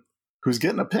patron who's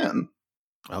getting a pin,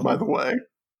 by the way.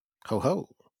 Ho ho.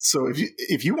 So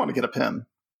if you want to get a pin,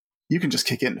 you can just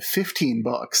kick in $15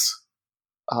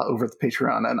 over at the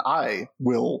Patreon, and I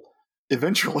will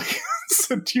eventually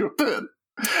send you a pin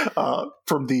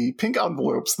from the pink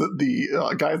envelopes that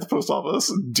the guy at the post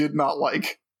office did not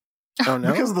like. Oh,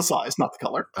 no? Because of the size, not the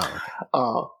color.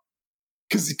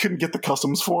 Because he couldn't get the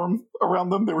customs form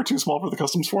around them. They were too small for the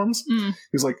customs forms. He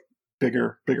was like,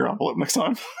 bigger envelope next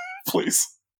time, please.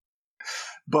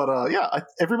 But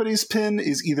everybody's pin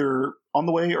is either on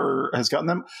the way or has gotten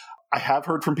them. I have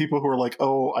heard from people who are like,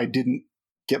 oh, I didn't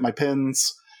get my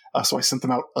pins, so I sent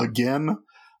them out again.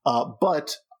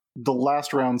 But the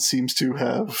last round seems to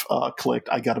have clicked.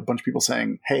 I got a bunch of people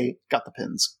saying, hey, got the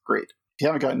pins. Great. If you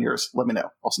haven't gotten yours, let me know.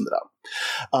 I'll send it out.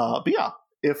 But yeah,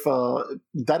 if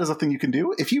that is a thing you can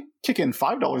do. If you kick in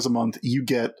 $5 a month, you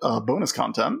get bonus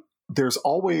content. There's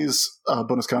always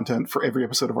bonus content for every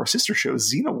episode of our sister show,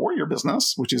 Xena Warrior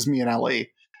Business, which is me and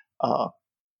Allie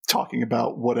talking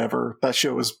about whatever. That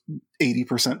show is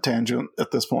 80% tangent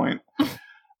at this point.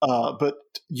 But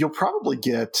you'll probably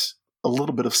get a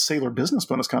little bit of Sailor Business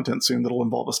bonus content soon that'll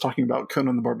involve us talking about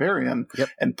Conan the Barbarian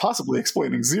and possibly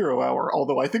explaining Zero Hour,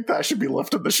 although I think that should be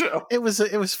left in the show. It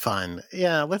was fun.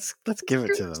 Yeah, let's give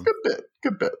it to them.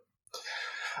 Good bit.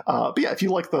 But yeah, if you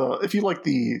like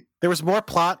the there was more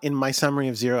plot in my summary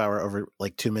of Zero Hour over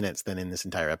like 2 minutes than in this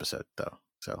entire episode, though.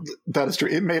 So that is true.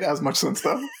 It made as much sense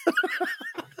though.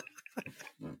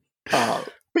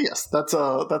 But yes, that's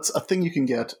a thing you can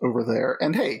get over there.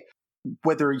 And hey,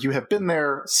 whether you have been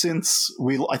there since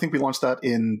I think we launched that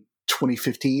in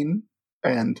 2015,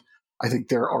 and I think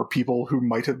there are people who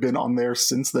might have been on there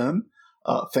since then.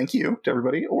 Thank you to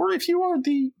everybody. Or if you are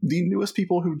the newest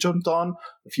people who jumped on,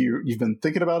 if you've been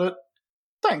thinking about it,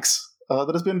 thanks.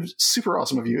 That has been super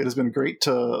awesome of you. It has been great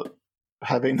to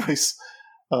have a nice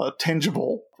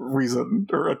tangible reason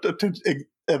or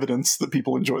evidence that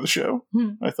people enjoy the show,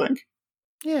 I think.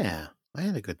 Yeah, I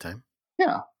had a good time.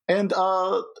 Yeah. And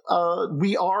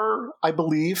we are, I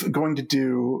believe, going to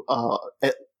do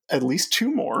at least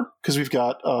 2 more, because we've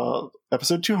got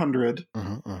episode 200.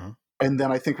 And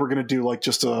then I think we're going to do like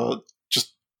just a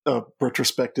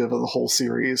retrospective of the whole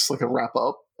series, like a wrap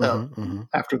up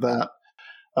after that.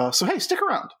 So hey, stick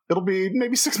around. It'll be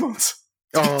maybe 6 months.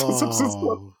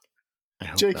 Oh,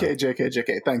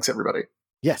 JK. Thanks, everybody.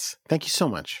 Yes, thank you so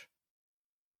much.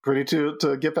 Ready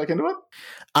to get back into it?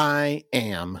 I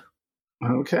am.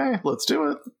 Okay, let's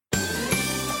do it.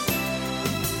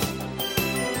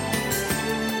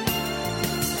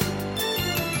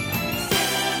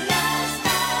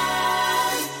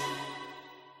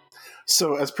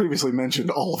 So, as previously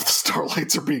mentioned, all of the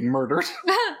Starlights are being murdered.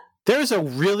 There's a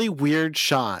really weird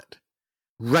shot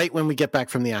right when we get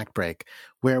back from the act break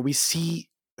where we see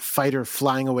Fighter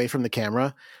flying away from the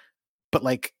camera, but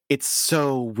like it's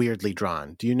so weirdly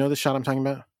drawn. Do you know the shot I'm talking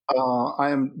about?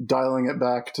 I am dialing it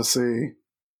back to see.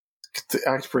 The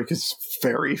act break is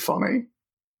very funny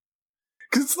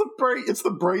because it's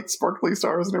the bright, sparkly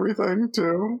stars and everything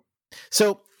too.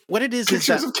 So what it is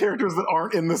pictures of characters that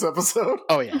aren't in this episode.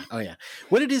 Oh yeah.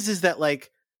 What it is that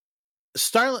like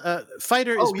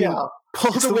Fighter is being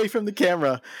pulled away from the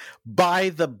camera by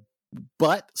the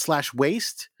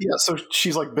butt/waist. Yeah, so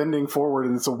she's like bending forward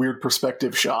and it's a weird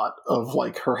perspective shot of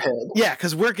like her head. Yeah,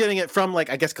 because we're getting it from like,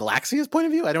 I guess, Galaxia's point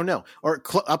of view. I don't know. Or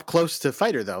up close to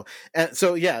Fighter though. And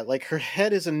so yeah, like her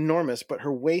head is enormous, but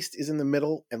her waist is in the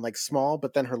middle and like small,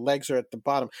 but then her legs are at the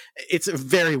bottom. It's a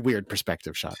very weird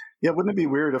perspective shot. Yeah, wouldn't it be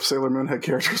weird if Sailor Moon had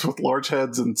characters with large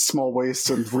heads and small waists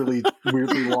and really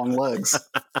weirdly long legs?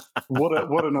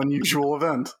 What an unusual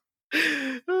event.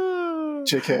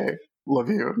 JK. Love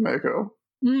you, Mako.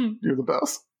 You're the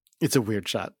best. It's a weird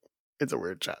shot.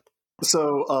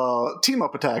 So,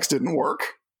 team-up attacks didn't work.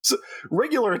 So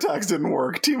regular attacks didn't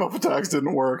work. Team up attacks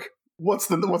didn't work. What's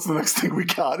the next thing we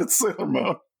got? It's Sailor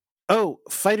Moon. Oh,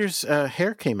 Fighter's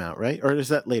hair came out, right? Or is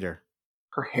that later?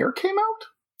 Her hair came out?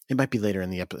 It might be later in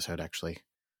the episode, actually.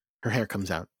 Her hair comes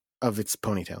out of its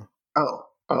ponytail. Oh,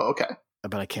 okay.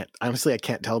 But I can't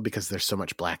tell because there's so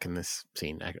much black in this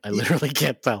scene. I literally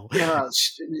can't tell. Yeah,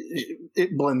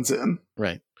 it blends in.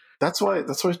 Right. That's why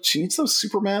she needs those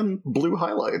Superman blue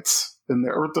highlights in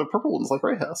there, or the purple ones like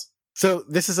Ray has. So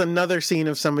this is another scene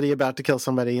of somebody about to kill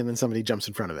somebody, and then somebody jumps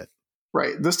in front of it.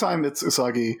 Right. This time it's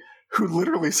Usagi, who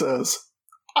literally says,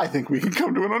 I think we can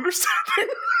come to an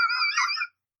understanding.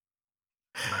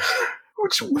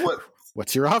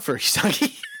 What's your offer,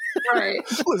 Usagi? Right.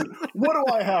 Listen, what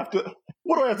do I have to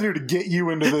do to get you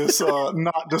into this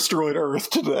not destroyed Earth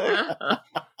today?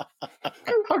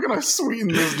 How can I sweeten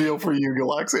this deal for you,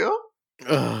 Galaxia?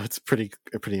 Oh, it's pretty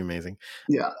amazing.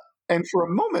 Yeah. And for a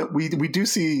moment, we do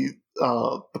see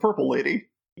the purple lady.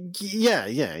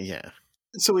 Yeah.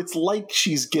 So it's like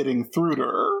she's getting through to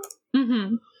her.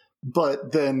 Mm-hmm.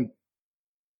 But then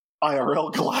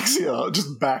IRL Galaxia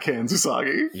just backhands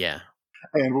Usagi. Yeah.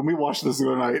 And when we watched this the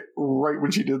other night, right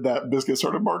when she did that, Biscuit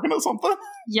started barking at something.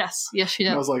 Yes, she did.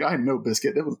 And I was like, I know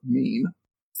Biscuit. It was mean.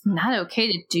 It's not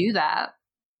okay to do that.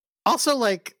 Also,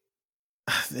 like,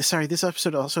 sorry, this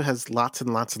episode also has lots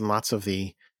and lots and lots of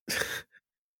the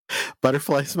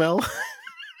butterfly smell.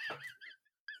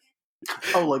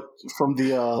 Oh, like from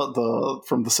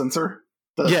the sensor?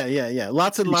 Yeah.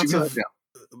 Lots and lots of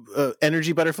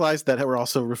energy butterflies that were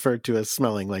also referred to as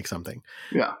smelling like something.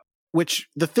 Yeah. Which,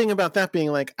 the thing about that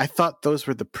being, like, I thought those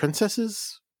were the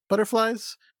princess's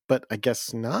butterflies, but I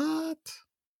guess not.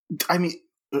 I mean,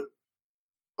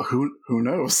 who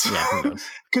knows? Yeah, who knows?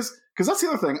 Because that's the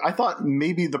other thing. I thought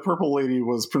maybe the purple lady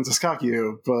was Princess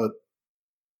Kakyu, but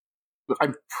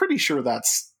I'm pretty sure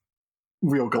that's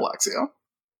real Galaxia.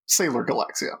 Sailor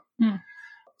Galaxia.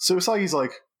 So Usagi's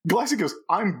like, Galaxia goes,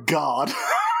 I'm God.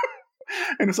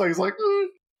 And Usagi's like,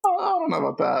 I don't know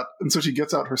about that. And so she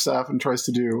gets out her staff and tries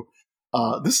to do...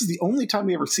 this is the only time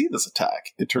we ever see this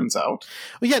attack, it turns out.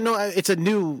 Well, yeah, no, it's a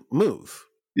new move.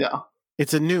 Yeah.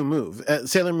 It's a new move.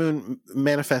 Sailor Moon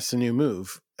manifests a new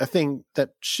move, a thing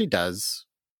that she does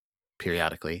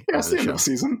periodically. Yeah, it's the end of the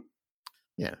season.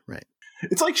 Yeah, right.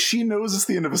 It's like she knows it's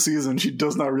the end of a season. She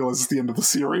does not realize it's the end of the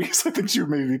series. I think she would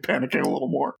maybe be panicking a little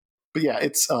more. But yeah,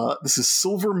 it's this is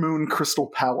Silver Moon Crystal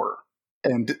Power.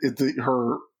 And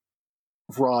her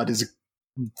rod is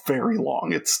very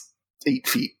long. It's 8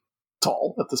 feet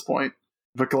tall at this point.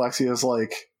 But Galaxia is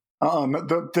like,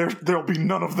 there'll be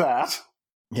none of that.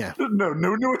 Yeah. No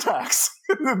new attacks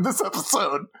in this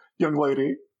episode, young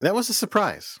lady. That was a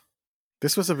surprise.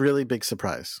 This was a really big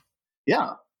surprise.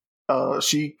 Yeah.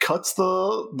 She cuts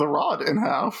the rod in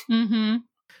half. Mm-hmm.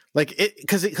 Like,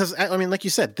 because I mean, like you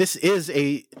said, this is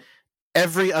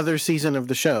every other season of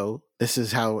the show, this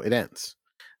is how it ends.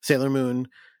 Sailor Moon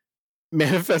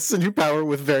manifests a new power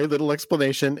with very little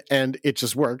explanation, and it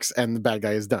just works, and the bad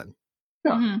guy is done.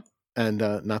 Yeah. Mm-hmm.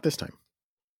 And not this time.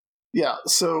 Yeah,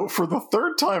 so for the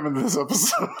third time in this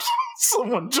episode,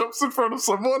 someone jumps in front of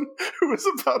someone who is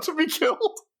about to be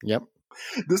killed. Yep.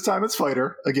 This time it's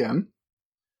Fighter, again,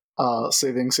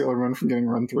 saving Sailor Moon from getting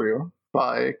run through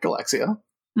by Galaxia.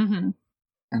 Mm-hmm.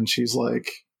 And she's like,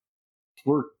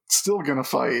 we're still gonna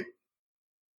fight.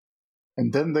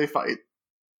 And then they fight.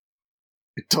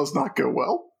 It does not go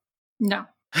well. No.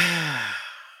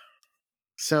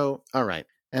 So, all right.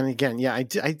 And again, yeah, I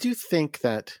do think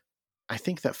that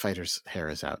Fighter's hair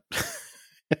is out.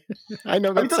 I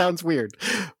know that sounds weird,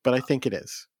 but I think it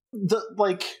is.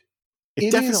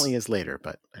 It definitely is later,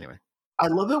 but anyway. I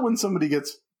love it when somebody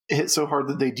gets hit so hard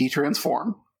that they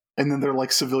detransform, and then they're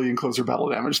like civilian closer battle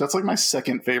damage. That's like my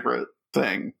second favorite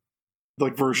thing,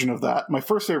 like version of that. My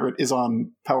first favorite is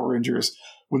on Power Rangers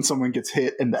when someone gets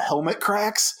hit and the helmet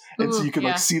cracks, and so you can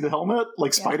like see the helmet,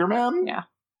 like Spider-Man. Yeah.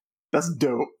 That's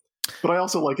dope. But I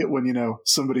also like it when,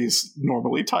 somebody's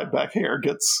normally tied back hair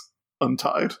gets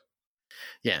untied.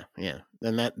 Yeah.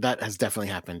 And that has definitely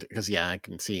happened because, yeah, I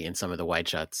can see in some of the wide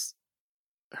shots,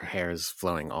 her hair is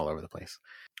flowing all over the place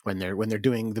when they're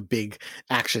doing the big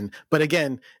action. But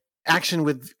again, action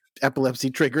with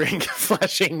epilepsy triggering,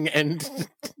 flashing, and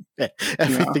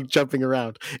everything jumping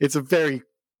around. It's a very,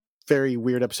 very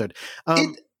weird episode.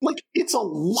 It's a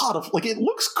lot of it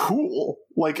looks cool.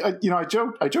 I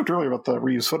joked earlier about the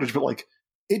reused footage, but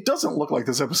it doesn't look like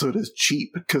this episode is cheap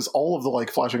because all of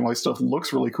the flashing light stuff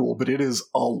looks really cool, but it is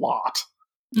a lot.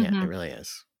 Yeah, it really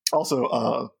is.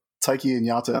 Also, Taiki and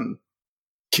Yaten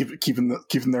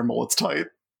keeping their mullets tight.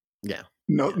 Yeah.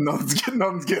 None's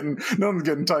getting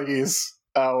Taiki's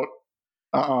out.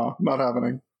 Not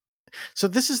happening. So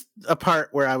this is a part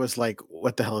where I was like,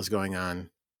 what the hell is going on?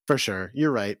 For sure.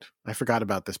 You're right. I forgot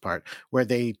about this part where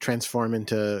they transform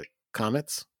into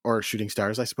comets or shooting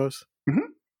stars, I suppose.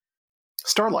 Mm-hmm.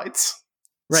 Starlights.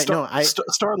 Right.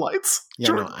 Starlights.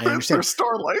 Yeah, no, I understand. They're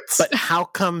starlights. But how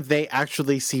come they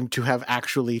actually seem to have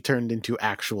actually turned into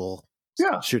actual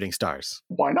shooting stars?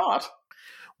 Why not?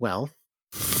 Well,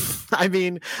 I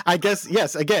mean, I guess,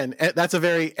 yes, again, that's a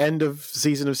very end of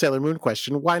season of Sailor Moon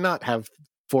question. Why not have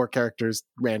 4 characters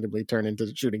randomly turn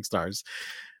into shooting stars?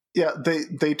 Yeah,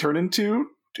 they turn into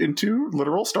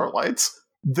literal starlights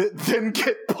that then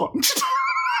get punched.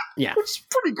 Yeah. Which is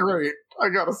pretty great, I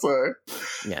gotta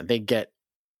say. Yeah, they get...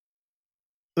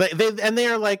 They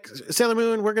are like, Sailor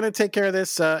Moon, we're going to take care of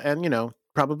this and,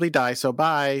 probably die. So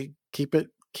bye. Keep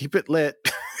it lit.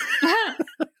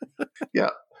 Yeah.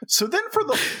 So then for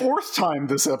the 4th time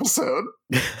this episode,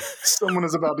 someone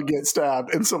is about to get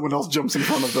stabbed and someone else jumps in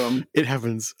front of them. It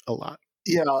happens a lot.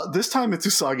 Yeah, this time it's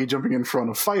Usagi jumping in front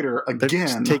of Fighter again. They're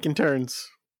just taking turns.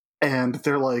 And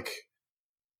they're like,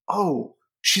 oh,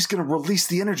 she's going to release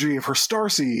the energy of her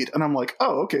starseed. And I'm like,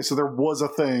 oh, okay, so there was a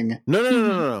thing.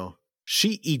 No.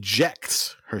 She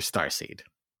ejects her starseed.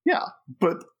 Yeah,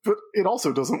 but it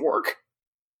also doesn't work.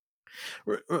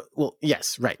 Well,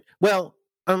 yes, right. Well,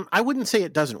 I wouldn't say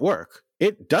it doesn't work.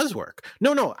 It does work.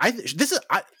 No.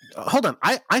 Hold on.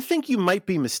 I think you might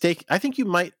be mistaken. I think you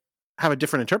might have a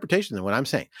different interpretation than what I'm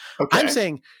saying. Okay. I'm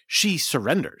saying she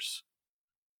surrenders.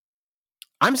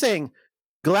 I'm saying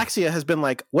Galaxia has been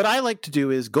like, what I like to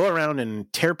do is go around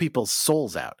and tear people's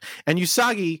souls out. And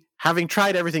Usagi, having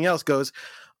tried everything else, goes,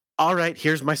 all right,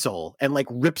 here's my soul, and like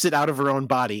rips it out of her own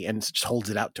body and just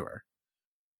holds it out to her.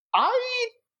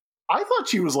 I thought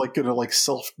she was like gonna like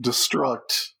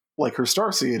self-destruct like her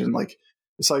starseed, and like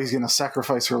Usagi's gonna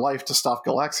sacrifice her life to stop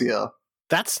Galaxia.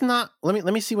 That's not. Let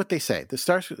me see what they say. The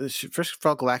stars. First of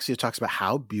all, Galaxia talks about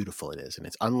how beautiful it is, and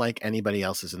it's unlike anybody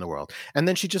else's in the world. And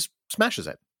then she just smashes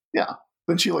it. Yeah.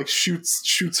 Then she like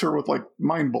shoots her with like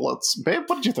mind bullets. Babe,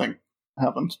 what did you think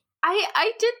happened?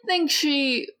 I did think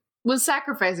she was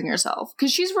sacrificing herself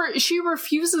because she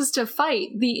refuses to fight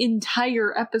the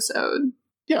entire episode.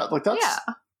 Yeah, like that's.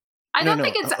 Yeah. I don't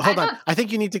think it's. Hold on. I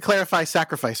think you need to clarify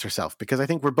sacrifice herself, because I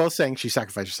think we're both saying she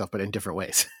sacrificed herself, but in different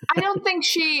ways. I don't think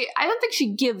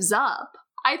she gives up.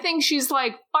 I think she's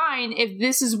like, fine, if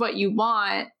this is what you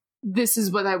want, this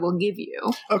is what I will give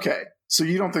you. Okay, so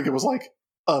you don't think it was like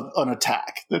an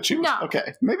attack that she was? No.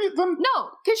 Okay, maybe then. No,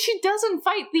 because she doesn't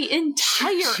fight the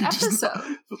entire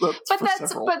episode. But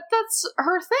that's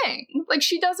her thing. Like,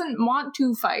 she doesn't want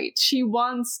to fight. She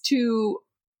wants to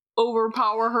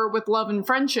overpower her with love and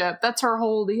friendship. That's her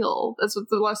whole deal. That's what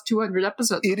the last 200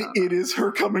 episodes it is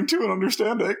her coming to an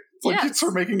understanding. It's like it's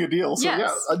her making a deal. So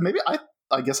yeah, maybe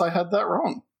I guess I had that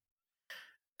wrong.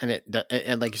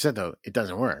 And like you said, though, it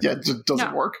doesn't work. Yeah, it just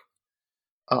doesn't work.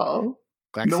 No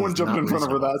one jumped in front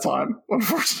of her that time,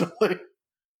 unfortunately.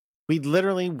 We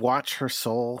literally watch her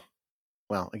soul,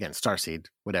 well, again, starseed,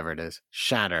 whatever it is,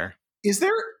 shatter. Is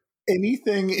there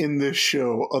anything in this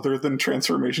show other than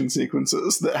transformation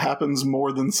sequences that happens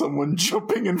more than someone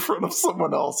jumping in front of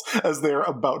someone else as they're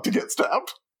about to get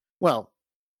stabbed? Well,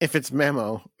 if it's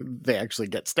Memo, they actually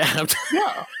get stabbed.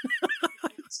 Yeah.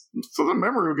 So the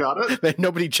Mamoru got it.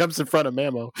 Nobody jumps in front of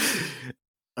Memo.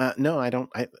 No, I don't.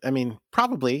 I mean,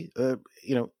 probably,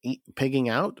 pigging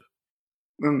out.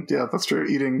 Yeah, that's true.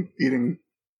 Eating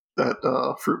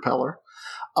that fruit peller.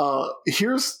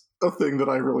 Here's a thing that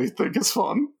I really think is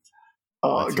fun.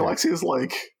 Galaxia is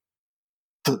like,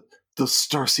 the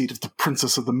starseed of the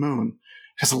Princess of the Moon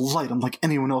has a light unlike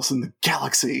anyone else in the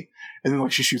galaxy. And then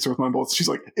like she shoots her with my bullets. She's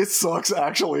like, it sucks,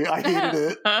 actually. I hated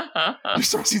it. Your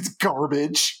starseed's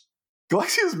garbage.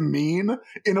 Galaxia is mean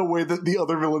in a way that the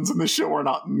other villains in the show are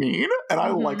not mean. And I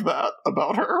like that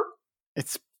about her.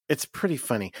 It's pretty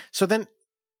funny. So then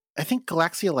I think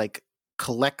Galaxia like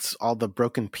collects all the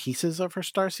broken pieces of her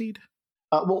starseed.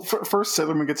 Well, first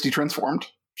Sailor Moon gets detransformed.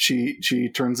 She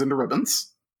turns into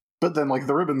ribbons, but then like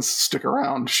the ribbons stick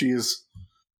around. She is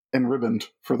enribboned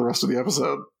for the rest of the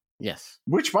episode. Yes.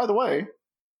 Which, by the way,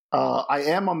 I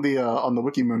am on the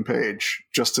Wikimoon page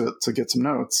just to get some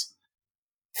notes.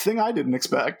 Thing I didn't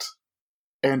expect,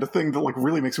 and a thing that like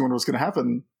really makes me wonder what's going to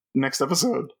happen next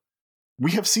episode.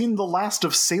 We have seen the last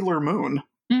of Sailor Moon,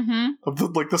 of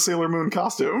the Sailor Moon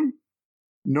costume.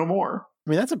 No more. I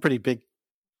mean, that's a pretty big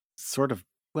sort of.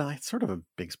 Well, it's sort of a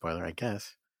big spoiler, I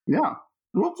guess. Yeah.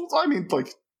 Well, I mean,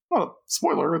 like, not a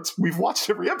spoiler. We've watched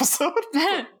every episode.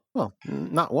 Well,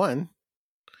 not one.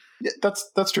 Yeah,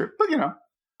 that's true. But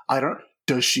I don't.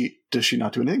 Does she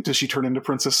not do anything? Does she turn into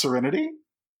Princess Serenity?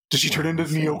 Does she turn into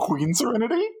Neo Queen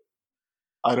Serenity?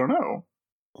 I don't know.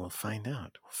 We'll find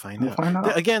out. We'll find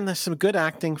out. Again, there's some good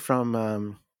acting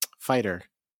from Fighter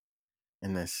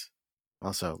in this.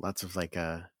 Also, lots of like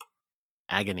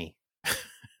agony.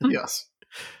 Yes.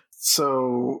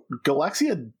 So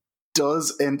Galaxia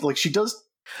does, and like she does,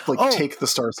 like take the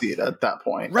Starseed at that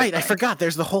point. Right. I forgot.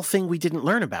 There's the whole thing we didn't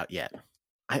learn about yet.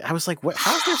 I was like, what,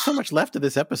 how is there so much left of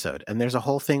this episode? And there's a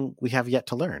whole thing we have yet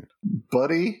to learn.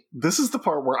 Buddy, this is the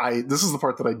part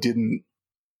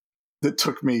that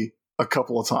took me a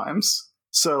couple of times.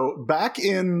 So back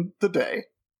in the day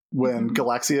when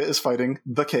Galaxia is fighting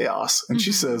the Chaos, and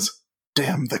she says,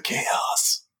 "Damn the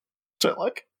Chaos," which I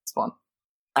like. It's fun.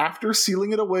 After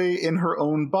sealing it away in her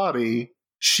own body,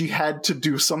 she had to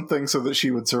do something so that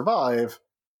she would survive.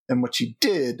 And what she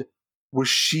did was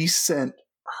she sent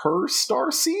her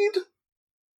Starseed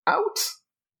out.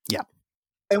 Yeah.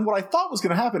 And what I thought was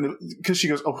going to happen, because she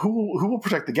goes, "Oh, who will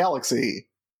protect the galaxy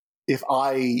if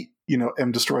I,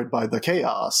 am destroyed by the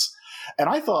Chaos?" And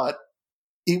I thought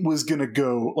it was going to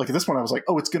go, like at this point I was like,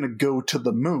 oh, it's going to go to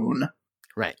the moon.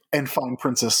 Right. And find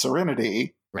Princess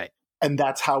Serenity. Right. And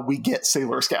that's how we get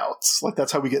Sailor Scouts. Like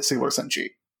that's how we get Sailor Senshi.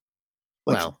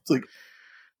 Well,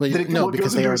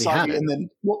 because they already had it.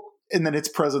 And then its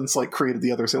presence like created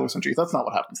the other Sailor Senshi. That's not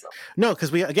what happens though. No,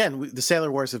 because the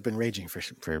Sailor Wars have been raging for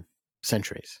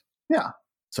centuries. Yeah.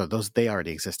 So they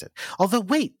already existed. Although,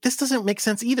 wait, this doesn't make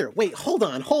sense either. Wait, hold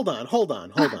on.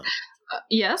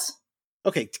 Yes.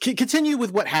 Okay, continue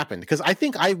with what happened, because I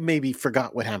think I maybe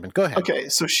forgot what happened. Go ahead. Okay,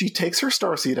 so she takes her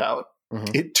Starseed out.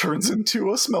 It turns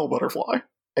into a smell butterfly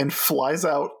and flies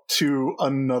out to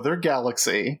another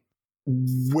galaxy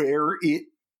where it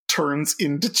turns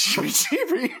into Chibi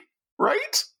Chibi,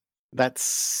 right? That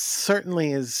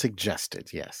certainly is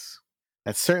suggested, yes.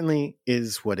 That certainly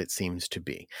is what it seems to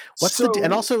be.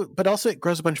 But also it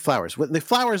grows a bunch of flowers. The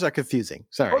flowers are confusing.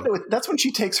 Sorry. Oh, no, that's when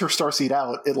she takes her Starseed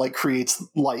out. It like creates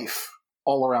life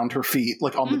all around her feet,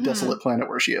 like on the desolate planet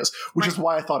where she is, which is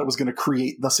why I thought it was going to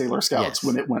create the Sailor Scouts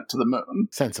when it went to the moon.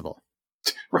 Sensible.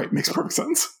 Right. Makes perfect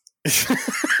sense.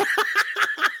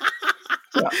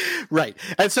 Yeah. Right.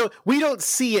 And so we don't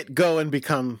see it go and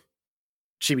become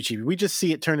Chibi Chibi. We just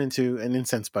see it turn into an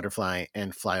incense butterfly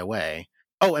and fly away.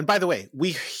 Oh, and by the way,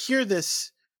 we hear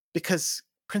this because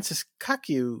Princess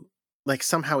Kakyu like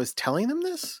somehow is telling them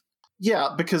this? Yeah,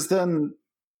 because then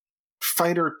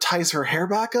Fighter ties her hair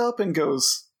back up and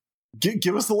goes,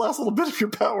 give us the last little bit of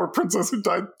your power, princess who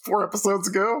died 4 episodes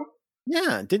ago.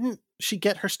 Yeah, didn't she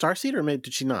get her Starseed, or maybe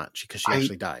did she not? Because she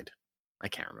actually died. I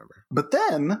can't remember. But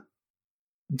then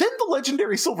the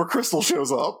legendary silver crystal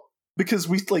shows up, because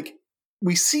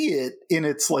we see it in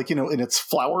its in its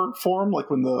flower form,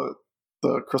 like when the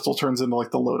crystal turns into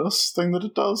like the lotus thing that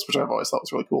it does, which I've always thought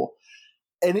was really cool.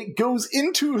 And it goes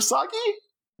into Usagi,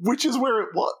 which is where it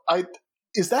was.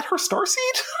 Is that her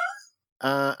Starseed?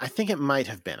 I think it might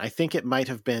have been. I think it might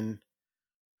have been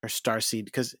her Starseed,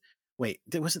 because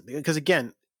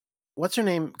again, what's her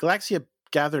name? Galaxia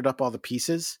gathered up all the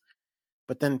pieces,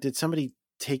 but then did somebody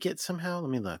take it somehow? Let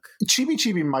me look. Chibi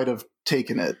Chibi might have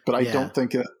taken it, but I don't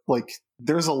think it,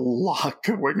 there's a lot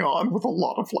going on with a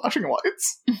lot of flashing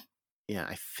lights. Yeah,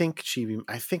 I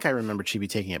think I remember Chibi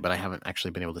taking it, but I haven't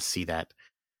actually been able to see that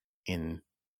in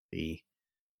the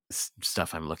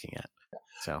stuff I'm looking at.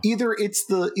 So either it's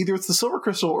the silver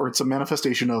crystal, or it's a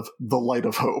manifestation of the light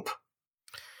of hope.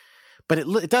 But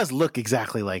it does look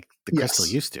exactly like the crystal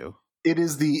used to. It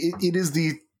is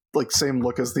the same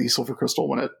look as the silver crystal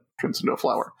when it turns into a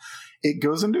flower. It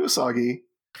goes into Usagi.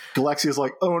 Galaxia's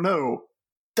like, oh no,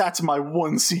 that's my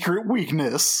one secret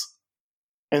weakness.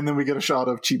 And then we get a shot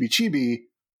of Chibi Chibi,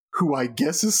 who I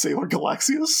guess is Sailor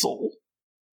Galaxia's soul,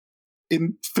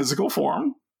 in physical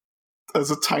form,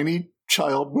 as a tiny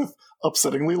child with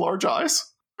upsettingly large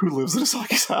eyes, who lives at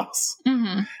Usagi's house.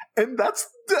 Mm-hmm. And that's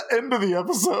the end of the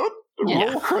episode.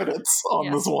 Yeah. Roll credits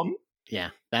on this one.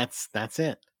 Yeah, that's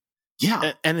it.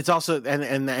 Yeah. And it's also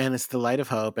and it's the light of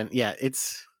hope, and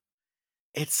it's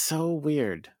so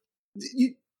weird.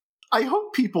 I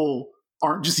hope people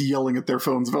aren't just yelling at their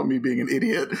phones about me being an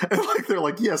idiot. And they're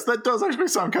like, yes, that does actually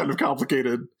sound kind of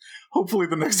complicated. Hopefully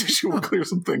the next issue will clear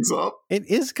some things up. It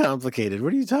is complicated.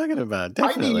 What are you talking about?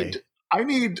 Definitely. I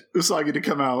need Usagi to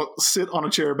come out, sit on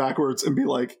a chair backwards, and be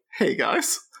like, hey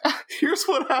guys, here's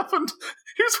what happened.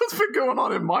 Here's what's been going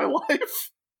on in my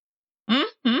life.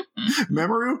 Mm-hmm.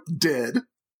 Memoru, dead.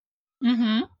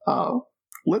 Mm-hmm.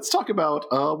 Let's talk about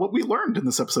what we learned in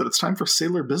this episode. It's time for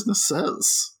Sailor Business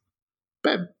Says.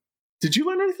 Babe, did you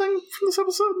learn anything from this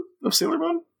episode of Sailor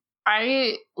Moon?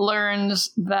 I learned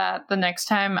that the next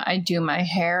time I do my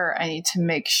hair, I need to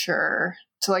make sure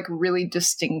to really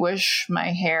distinguish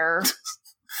my hair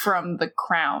from the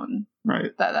crown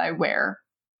that I wear.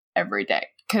 every day,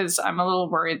 because I'm a little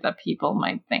worried that people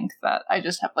might think that I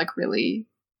just have like really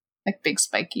like big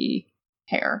spiky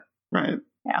hair. Right.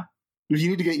 Yeah. You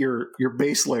need to get your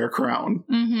base layer crown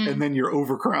and then your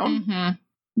over crown.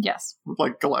 Yes.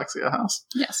 Like Galaxia has.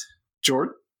 Yes.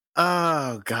 Jordan?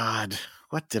 Oh, God.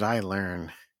 What did I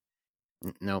learn?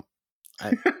 Nope.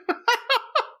 I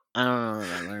don't know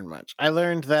that I learned much. I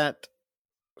learned that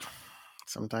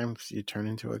sometimes you turn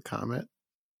into a comet.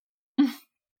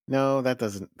 No,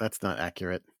 that's not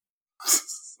accurate.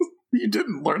 You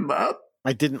didn't learn that.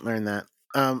 I didn't learn that.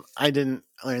 I didn't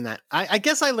learn that. I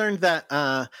guess I learned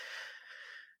that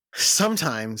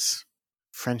sometimes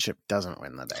friendship doesn't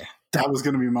win the day. That was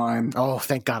going to be mine. Oh,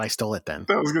 thank God I stole it then.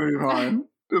 That was going to be mine.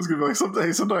 It was going to be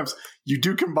like, sometimes you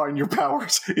do combine your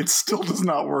powers, it still does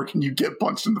not work, and you get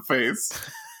punched in the face.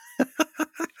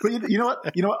 But you know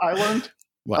what? You know what I learned?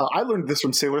 What? I learned this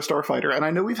from Sailor Starfighter, and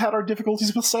I know we've had our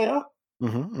difficulties with Seiya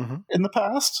in the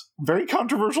past. Very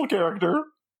controversial character.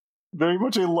 Very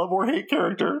much a love or hate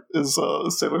character is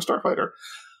Sailor Starfighter.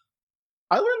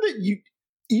 I learned that you,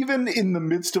 even in the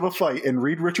midst of a fight, and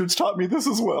Reed Richards taught me this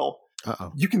as well,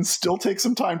 you can still take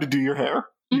some time to do your hair.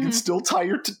 You can still tie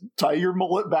your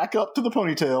mullet back up to the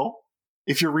ponytail.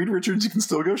 If you're Reed Richards, you can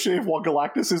still go shave while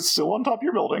Galactus is still on top of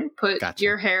your building. Put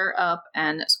your hair up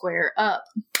and square up.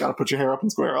 Gotta put your hair up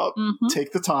and square up.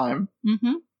 Take the time.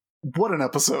 What an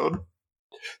episode.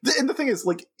 And the thing is,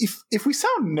 like, if we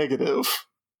sound negative,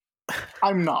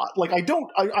 I'm not. Like,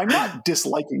 I'm not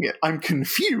disliking it. I'm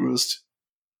confused.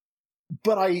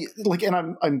 But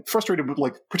I'm frustrated with,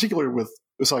 like, particularly with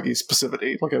Usagi's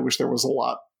passivity. Like, I wish there was a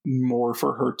lot more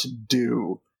for her to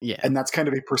do. Yeah. And that's kind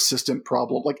of a persistent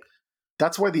problem. Like,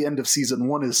 that's why the end of season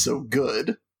 1 is so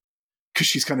good. Because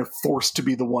she's kind of forced to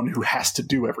be the one who has to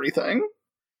do everything.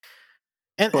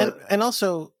 And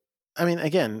also, I mean,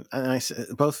 again,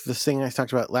 both the thing I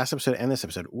talked about last episode and this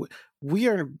episode, we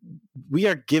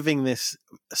are giving this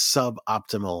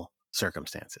suboptimal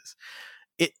circumstances.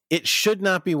 It should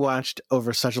not be watched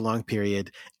over such a long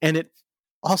period, and it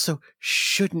also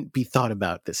shouldn't be thought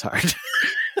about this hard.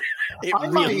 It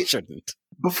really shouldn't.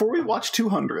 Before we watch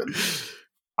 200,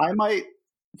 I might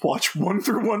watch 1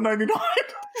 through 199.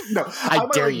 No, I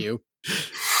dare you.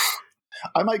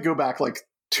 I might go back like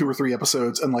 2 or 3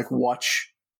 episodes and like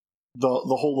watch the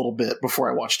whole little bit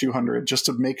before I watch 200 just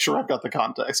to make sure I've got the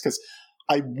context, because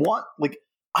I want, like,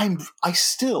 I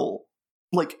still,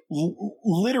 like,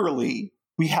 literally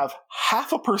we have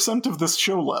 0.5% of this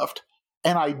show left,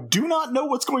 and I do not know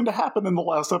what's going to happen in the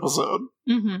last episode.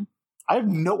 I have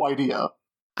no idea.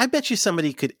 I bet you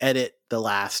somebody could edit the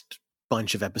last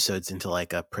bunch of episodes into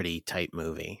like a pretty tight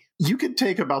movie. You could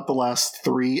take about the last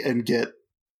 3 and get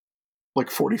like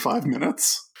 45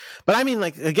 minutes. But I mean,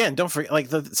 like, again, don't forget, like,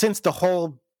 since the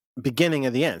whole beginning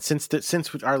of the end, since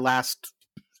our last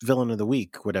villain of the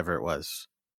week, whatever it was,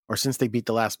 or since they beat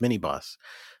the last mini boss,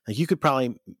 like, you could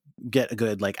probably get a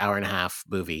good like 1.5-hour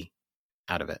movie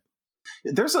out of it.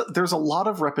 There's a lot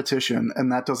of repetition,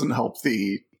 and that doesn't help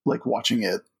the, like, watching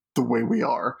it the way we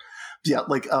are. Yeah,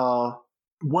 like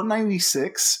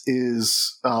 196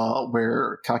 is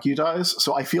where Kakyu dies,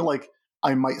 so I feel like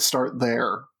I might start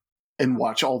there and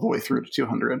watch all the way through to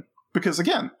 200, because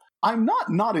again, I'm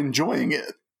not enjoying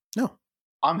it. No,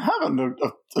 I'm having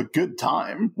a good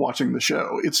time watching the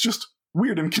show. It's just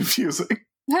weird and confusing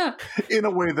in a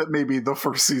way that maybe the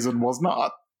first season was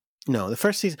not. No, the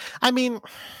first season, I mean,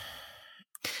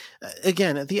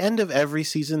 again, at the end of every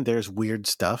season, there's weird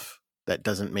stuff that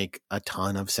doesn't make a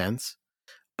ton of sense.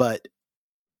 But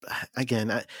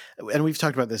again, and we've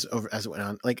talked about this over as it went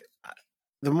on, like,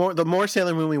 the more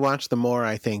Sailor Moon we watched, the more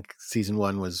I think season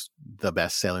 1 was the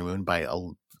best Sailor Moon by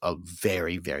a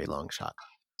very, very long shot.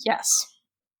 Yes,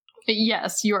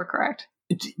 you are correct.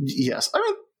 Yes, I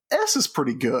mean, S is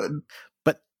pretty good,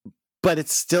 but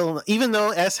it's still, even though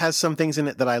S has some things in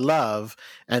it that I love,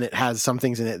 and it has some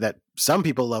things in it that some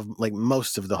people love, like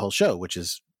most of the whole show, which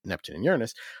is Neptune and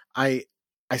Uranus, I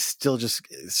still just,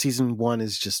 season 1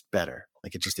 is just better.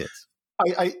 Like, it just is.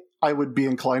 I would be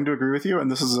inclined to agree with you,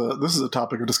 and this is a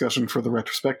topic of discussion for the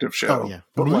retrospective show. Oh, yeah.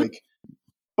 But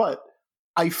but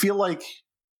I feel like,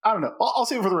 I don't know, I'll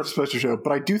say it for the retrospective show,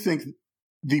 but I do think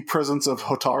the presence of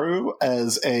Hotaru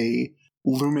as a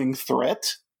looming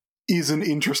threat is an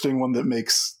interesting one that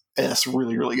makes S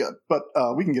really, really good. But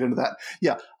we can get into that.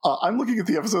 Yeah, I'm looking at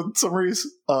the episode summaries.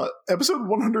 Episode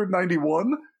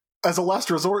 191, as a last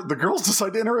resort, the girls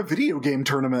decide to enter a video game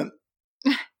tournament.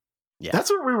 Yeah. That's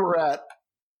where we were at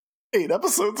 8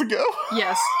 episodes ago.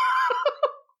 Yes.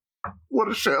 What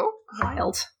a show.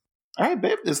 Wild. All right,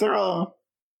 babe,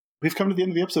 we've come to the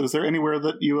end of the episode. Is there anywhere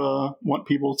that you want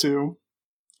people to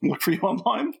look for you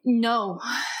online? No.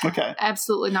 Okay.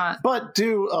 Absolutely not. But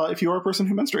do, if you are a person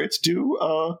who menstruates, do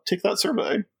take that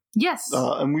survey. Yes.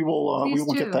 And we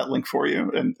will get that link for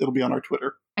you, and it'll be on our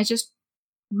Twitter. I just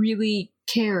really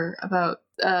care about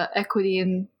equity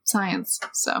in science.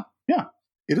 So yeah,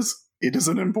 it is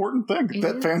an important thing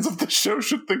that fans of the show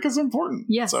should think is important.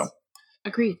 Yes. So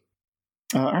agreed.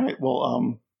 All right.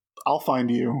 Well, I'll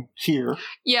find you here.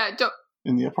 Yeah.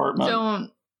 In the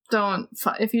apartment. Don't.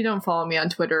 If you don't follow me on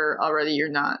Twitter already, you're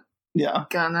not. Yeah.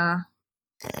 Gonna.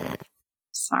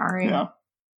 Sorry. Yeah.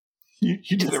 You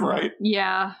did it right.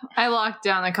 Yeah, I locked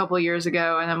down a couple years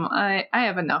ago, and I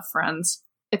have enough friends.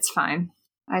 It's fine.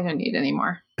 I don't need any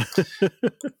more.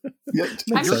 Yeah,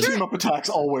 your team-up attacks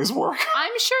always work.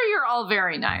 I'm sure you're all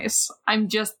very nice. I'm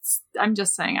just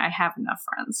saying I have enough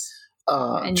friends,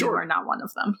 and you are not one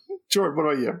of them. George, what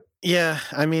about you? Yeah,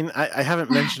 I mean, I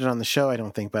haven't mentioned it on the show, I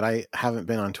don't think, but I haven't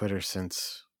been on Twitter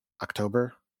since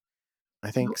October, I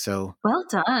think. So well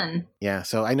done. Yeah,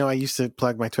 so I know I used to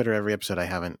plug my Twitter every episode. I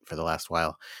haven't for the last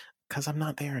while because I'm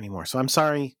not there anymore. So I'm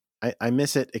sorry. I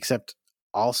miss it, except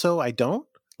also I don't.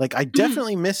 Like, I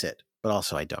definitely miss it, but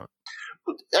also I don't.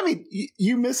 I mean,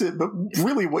 you miss it, but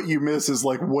really what you miss is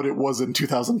like what it was in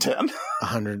 2010.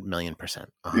 100 million %.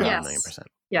 100 million %.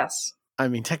 Yes. I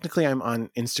mean, technically I'm on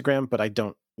Instagram, but I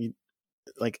don't, you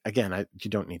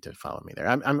don't need to follow me there.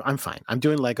 I'm fine. I'm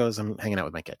doing Legos. I'm hanging out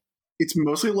with my kid. It's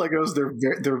mostly Legos.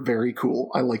 They're very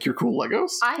cool. I like your cool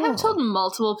Legos. I have told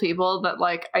multiple people that,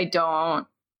 like,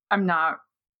 I'm not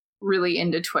really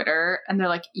into Twitter, and they're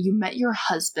like, you met your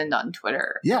husband on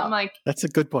Twitter. Yeah. I'm like, that's a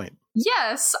good point.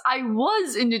 Yes, I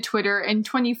was into Twitter in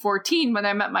 2014 when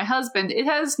I met my husband. It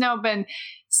has now been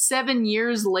 7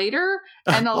 years later,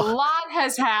 and a lot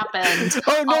has happened.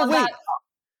 Oh, no, wait.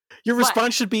 Your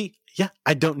response should be, yeah,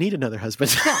 I don't need another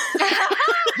husband.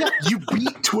 Yeah, you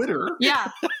beat Twitter. Yeah.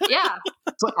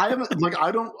 So I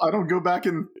don't go back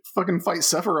and fucking fight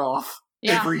Sephiroth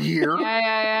every year.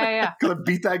 Yeah. Because I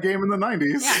beat that game in the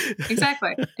 90s.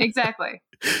 Yeah, exactly.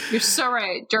 You're so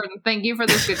right, Jordan. Thank you for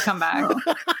this good comeback.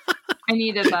 I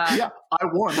needed that. Yeah, I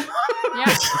won.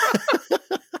 Yeah.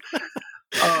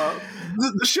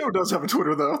 The show does have a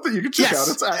Twitter, though, that you can check out.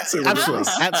 It's at Sailor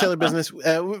Business. At Sailor Business.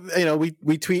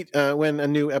 We tweet when a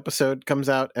new episode comes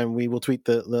out, and we will tweet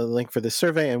the link for this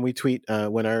survey, and we tweet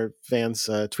when our fans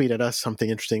tweet at us something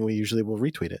interesting. We usually will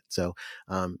retweet it. So,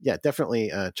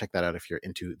 definitely check that out if you're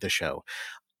into the show.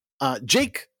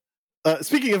 Jake,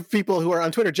 speaking of people who are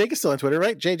on Twitter, Jake is still on Twitter,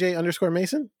 right?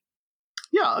 JJ_Mason?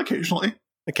 Yeah, occasionally.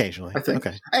 Occasionally. I think.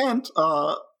 Okay. And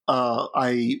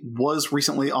I was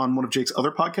recently on one of Jake's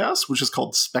other podcasts, which is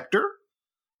called Spectre,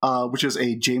 which is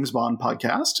a James Bond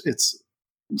podcast. It's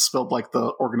spelled like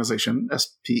the organization,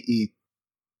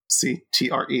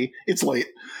 SPECTRE. It's late.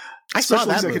 I saw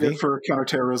that executive movie. for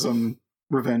counterterrorism,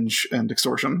 revenge, and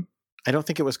extortion. I don't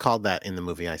think it was called that in the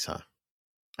movie I saw.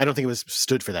 I don't think it was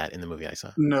stood for that in the movie I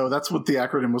saw. No, that's what the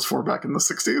acronym was for back in the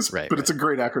 60s. Right. It's a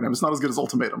great acronym. It's not as good as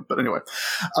Ultimatum. But anyway.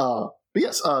 But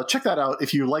yes, check that out.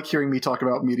 If you like hearing me talk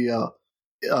about media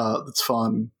that's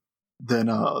fun, then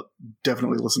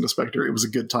definitely listen to Spectre. It was a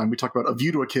good time. We talked about A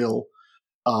View to a Kill,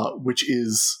 which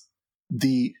is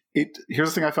here's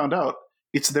the thing I found out.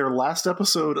 It's their last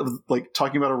episode of like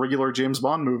talking about a regular James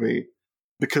Bond movie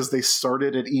because they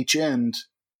started at each end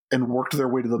and worked their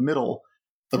way to the middle.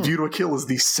 A View to a Kill is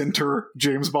the center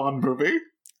James Bond movie.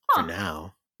 For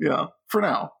now. Yeah, for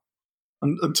now.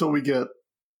 Until we get...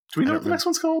 Do we know what the next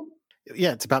one's called?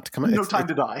 Yeah, it's about to come out. No Time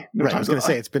to Die. I was going to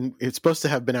say, it's supposed to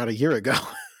have been out a year ago.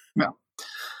 No.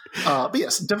 But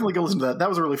yes, definitely go listen to that. That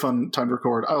was a really fun time to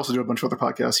record. I also do a bunch of other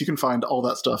podcasts. You can find all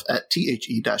that stuff at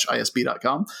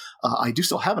the-isb.com. I do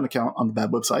still have an account on the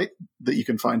Bad website that you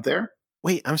can find there.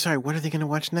 Wait, I'm sorry. What are they going to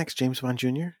watch next? James Bond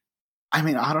Jr.? I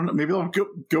mean, I don't know. Maybe I'll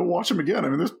go watch them again. I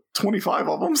mean, there's 25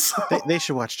 of them. So. They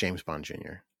should watch James Bond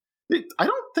Jr. I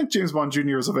don't think James Bond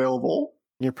Jr. is available.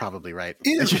 You're probably right.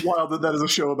 It is wild that is a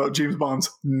show about James Bond's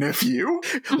nephew.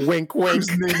 Wink, wink. Whose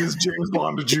name is James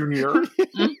Bond Jr.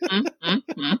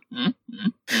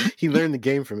 He learned the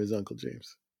game from his Uncle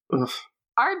James. Ugh.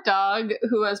 Our dog,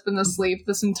 who has been asleep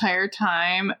this entire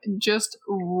time, just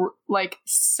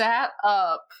sat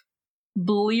up,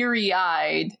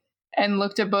 bleary-eyed, and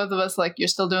looked at both of us like, "You're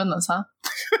still doing this, huh?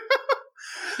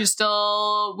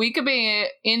 We could be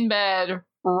in bed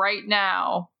right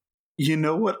now." You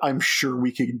know what I'm sure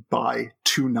we could buy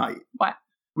tonight? What?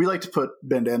 We like to put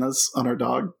bandanas on our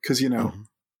dog because,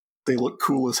 they look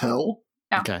cool as hell.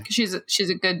 Yeah, okay. She's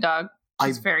a good dog.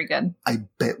 She's very good. I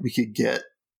bet we could get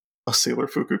a Sailor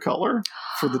Fuku collar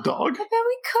for the dog. I bet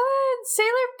we could.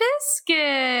 Sailor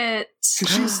Biscuit.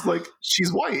 Because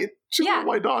she's white. She's a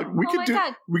white dog. We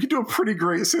God. could do a pretty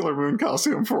great Sailor Moon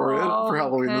costume for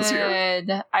Halloween this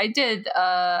year. I did.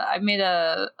 I made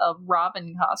a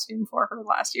Robin costume for her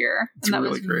last year, and that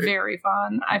really was great. Very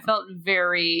fun. I felt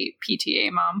very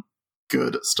PTA mom.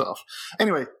 Good stuff.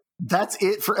 Anyway, that's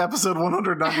it for episode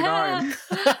 199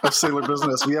 of Sailor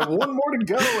Business. We have one more to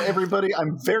go, everybody.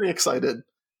 I'm very excited.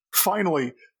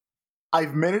 Finally,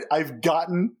 I've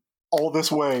gotten all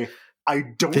this way. I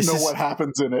don't know what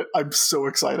happens in it. I'm so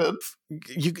excited.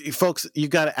 You folks, you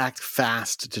got to act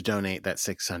fast to donate that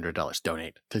 $600.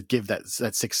 Donate to give that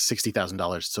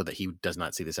 $60,000 so that he does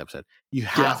not see this episode. You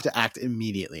have to act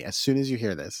immediately as soon as you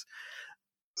hear this.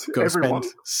 Go spend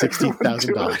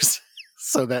 $60,000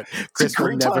 so that Chris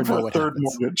will never know what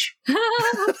happens. Mortgage.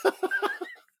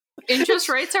 Interest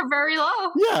rates are very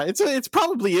low. Yeah, it's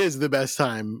probably is the best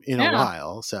time in a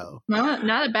while. So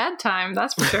not a bad time,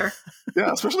 that's for sure.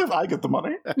 Yeah, especially if I get the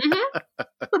money.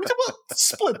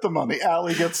 Split the money.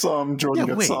 Allie gets some. Jordan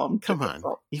gets some. Come on,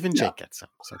 even Jake gets some.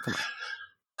 So come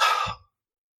on.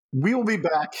 We will be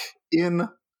back soon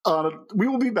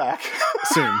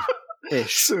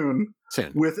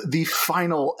with the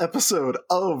final episode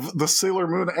of the Sailor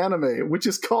Moon anime, which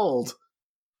is called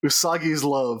Usagi's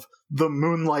Love. The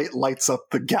moonlight lights up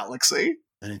the galaxy.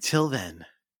 And until then,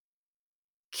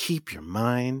 keep your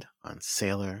mind on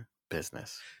Sailor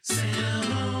Business.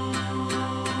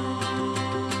 Sailor.